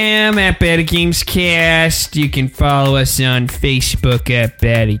Instagram at Bad at Games Cast. You can follow us on Facebook at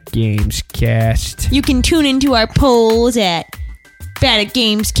Bad at Games Cast. You can tune into our polls at Bad at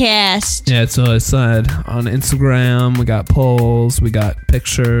Games Cast. Yeah, that's what I said. On Instagram, we got polls, we got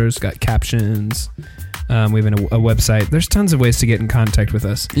pictures, got captions. We have a website. There's tons of ways to get in contact with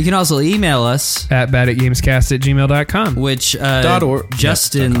us. You can also email us, At badatgamescast@gmail.com. which .org.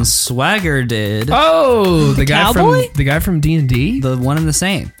 Justin .com. Swagger did. Oh, the guy cowboy? from DnD. The one and the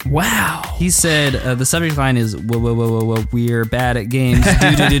same. Wow. He said the subject line is whoa, we're bad at games.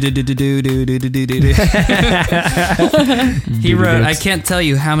 He wrote, "I can't tell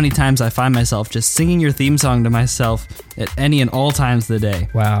you how many times I find myself just singing your theme song to myself at any and all times of the day.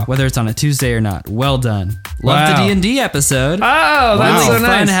 Wow. Whether it's on a Tuesday or not. Well done. Love Wow. the D&D episode. Oh, that's Really so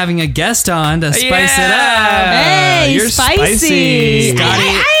fun nice. having a guest on to spice it up. Hey, you're spicy.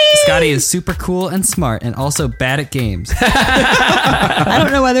 Scottie is super cool and smart and also bad at games. I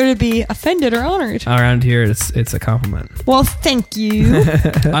don't know whether to be offended or honored. Around here, it's a compliment. Well, thank you.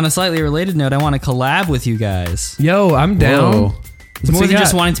 On a slightly related note, I want to collab with you guys. Yo, I'm down. Whoa. It's What's more he than got?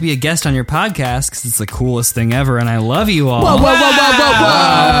 just wanting to be a guest on your podcast because it's the coolest thing ever and I love you all. Whoa, whoa, whoa, whoa, whoa,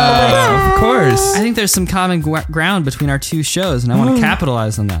 whoa. Of course. I think there's some common ground between our two shows and I want to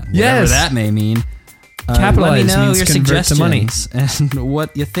capitalize on that. Whatever Yes. that may mean. Let me Capitalize know means your convert to money. suggestions and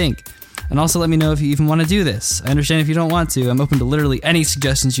what you think. And also let me know if you even want to do this. I understand if you don't want to. I'm open to literally any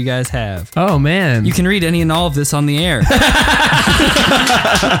suggestions you guys have. Oh, man. You can read any and all of this on the air.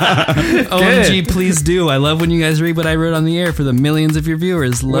 OMG, please do. I love when you guys read what I wrote on the air for the millions of your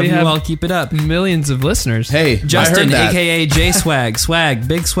viewers. Love you all. Keep it up. Millions of listeners. Hey, Justin, I heard that. a.k.a. J Swag, Swag,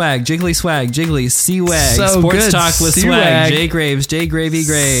 Big Swag, Jiggly Swag, Jiggly, C-Wag, So Sports good. Talk with C-Wag. Swag, J Graves, J Gravy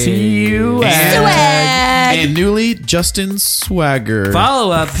Graves. Swag. And newly, Justin Swagger.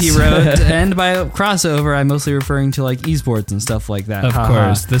 Follow up, he wrote, and by crossover, I'm mostly referring to like esports and stuff like that. Of Ha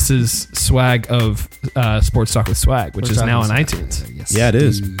course. ha. This is Swag of Sports Talk with Swag, which Sports is Talk now with on Swag. iTunes. Yes. Yeah, it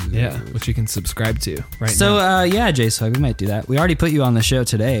is. Yeah, which you can subscribe to right So, now. yeah, J Swag, we might do that. We already put you on the show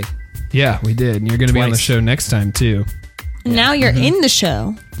today. Yeah, we did. And you're going to be on the Twice. show next time, too. Now you're in the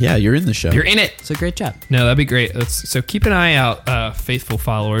show. Yeah, you're in the show. You're in it. So great job. No, that'd be great. So keep an eye out, faithful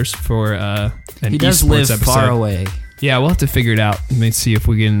followers, for an He does esports live episode. far away. Yeah, we'll have to figure it out. Maybe see if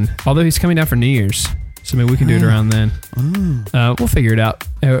we can. Although he's coming down for New Year's, so maybe we can do it around then. We'll figure it out.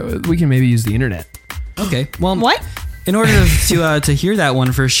 We can maybe use the internet. Okay. Well, What? in order to hear that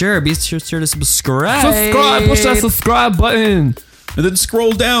one for sure, be sure to subscribe. Subscribe. Push that subscribe button. And then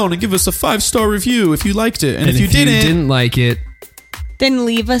scroll down and give us a 5-star review if you liked it. And if you you didn't, didn't like it, Then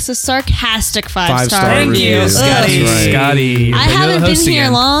leave us a sarcastic 5-star Five-star Thank review. you, review. Scottie. That's right. Scottie, you're I the haven't been host here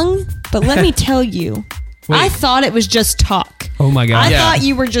again. long, but let me tell you, I thought it was just talk. Oh my god! I thought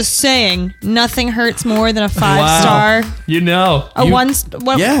you were just saying nothing hurts more than a 5-star. You know. A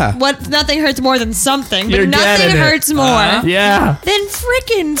what? Yeah. What? Nothing hurts more than something, but You're nothing getting it. hurts more Yeah. than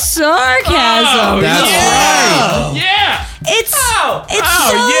freaking sarcasm. That's right. Yeah. It's Oh, so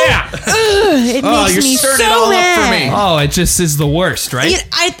yeah. it Oh, makes you're me stirring so it all mad. up for me. Oh, it just is the worst, right?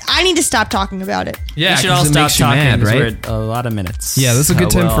 I need to stop talking about it. Yeah, we should 'cause all it stop makes you talking mad, 'cause right? we're at a lot of minutes. Yeah, this is a good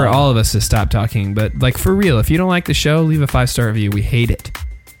time for Well, all of us to stop talking. But like for real, if you don't like the show, leave a 5-star review. We hate it.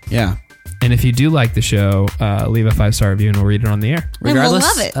 Yeah. And if you do like the show, leave a 5-star review and we'll read it on the air. And we'll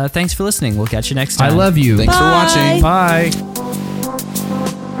Regardless, love it. Thanks for listening. We'll catch you next I time. love you. Thanks for watching. Bye.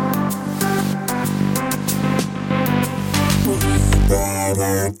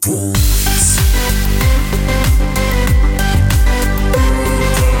 Better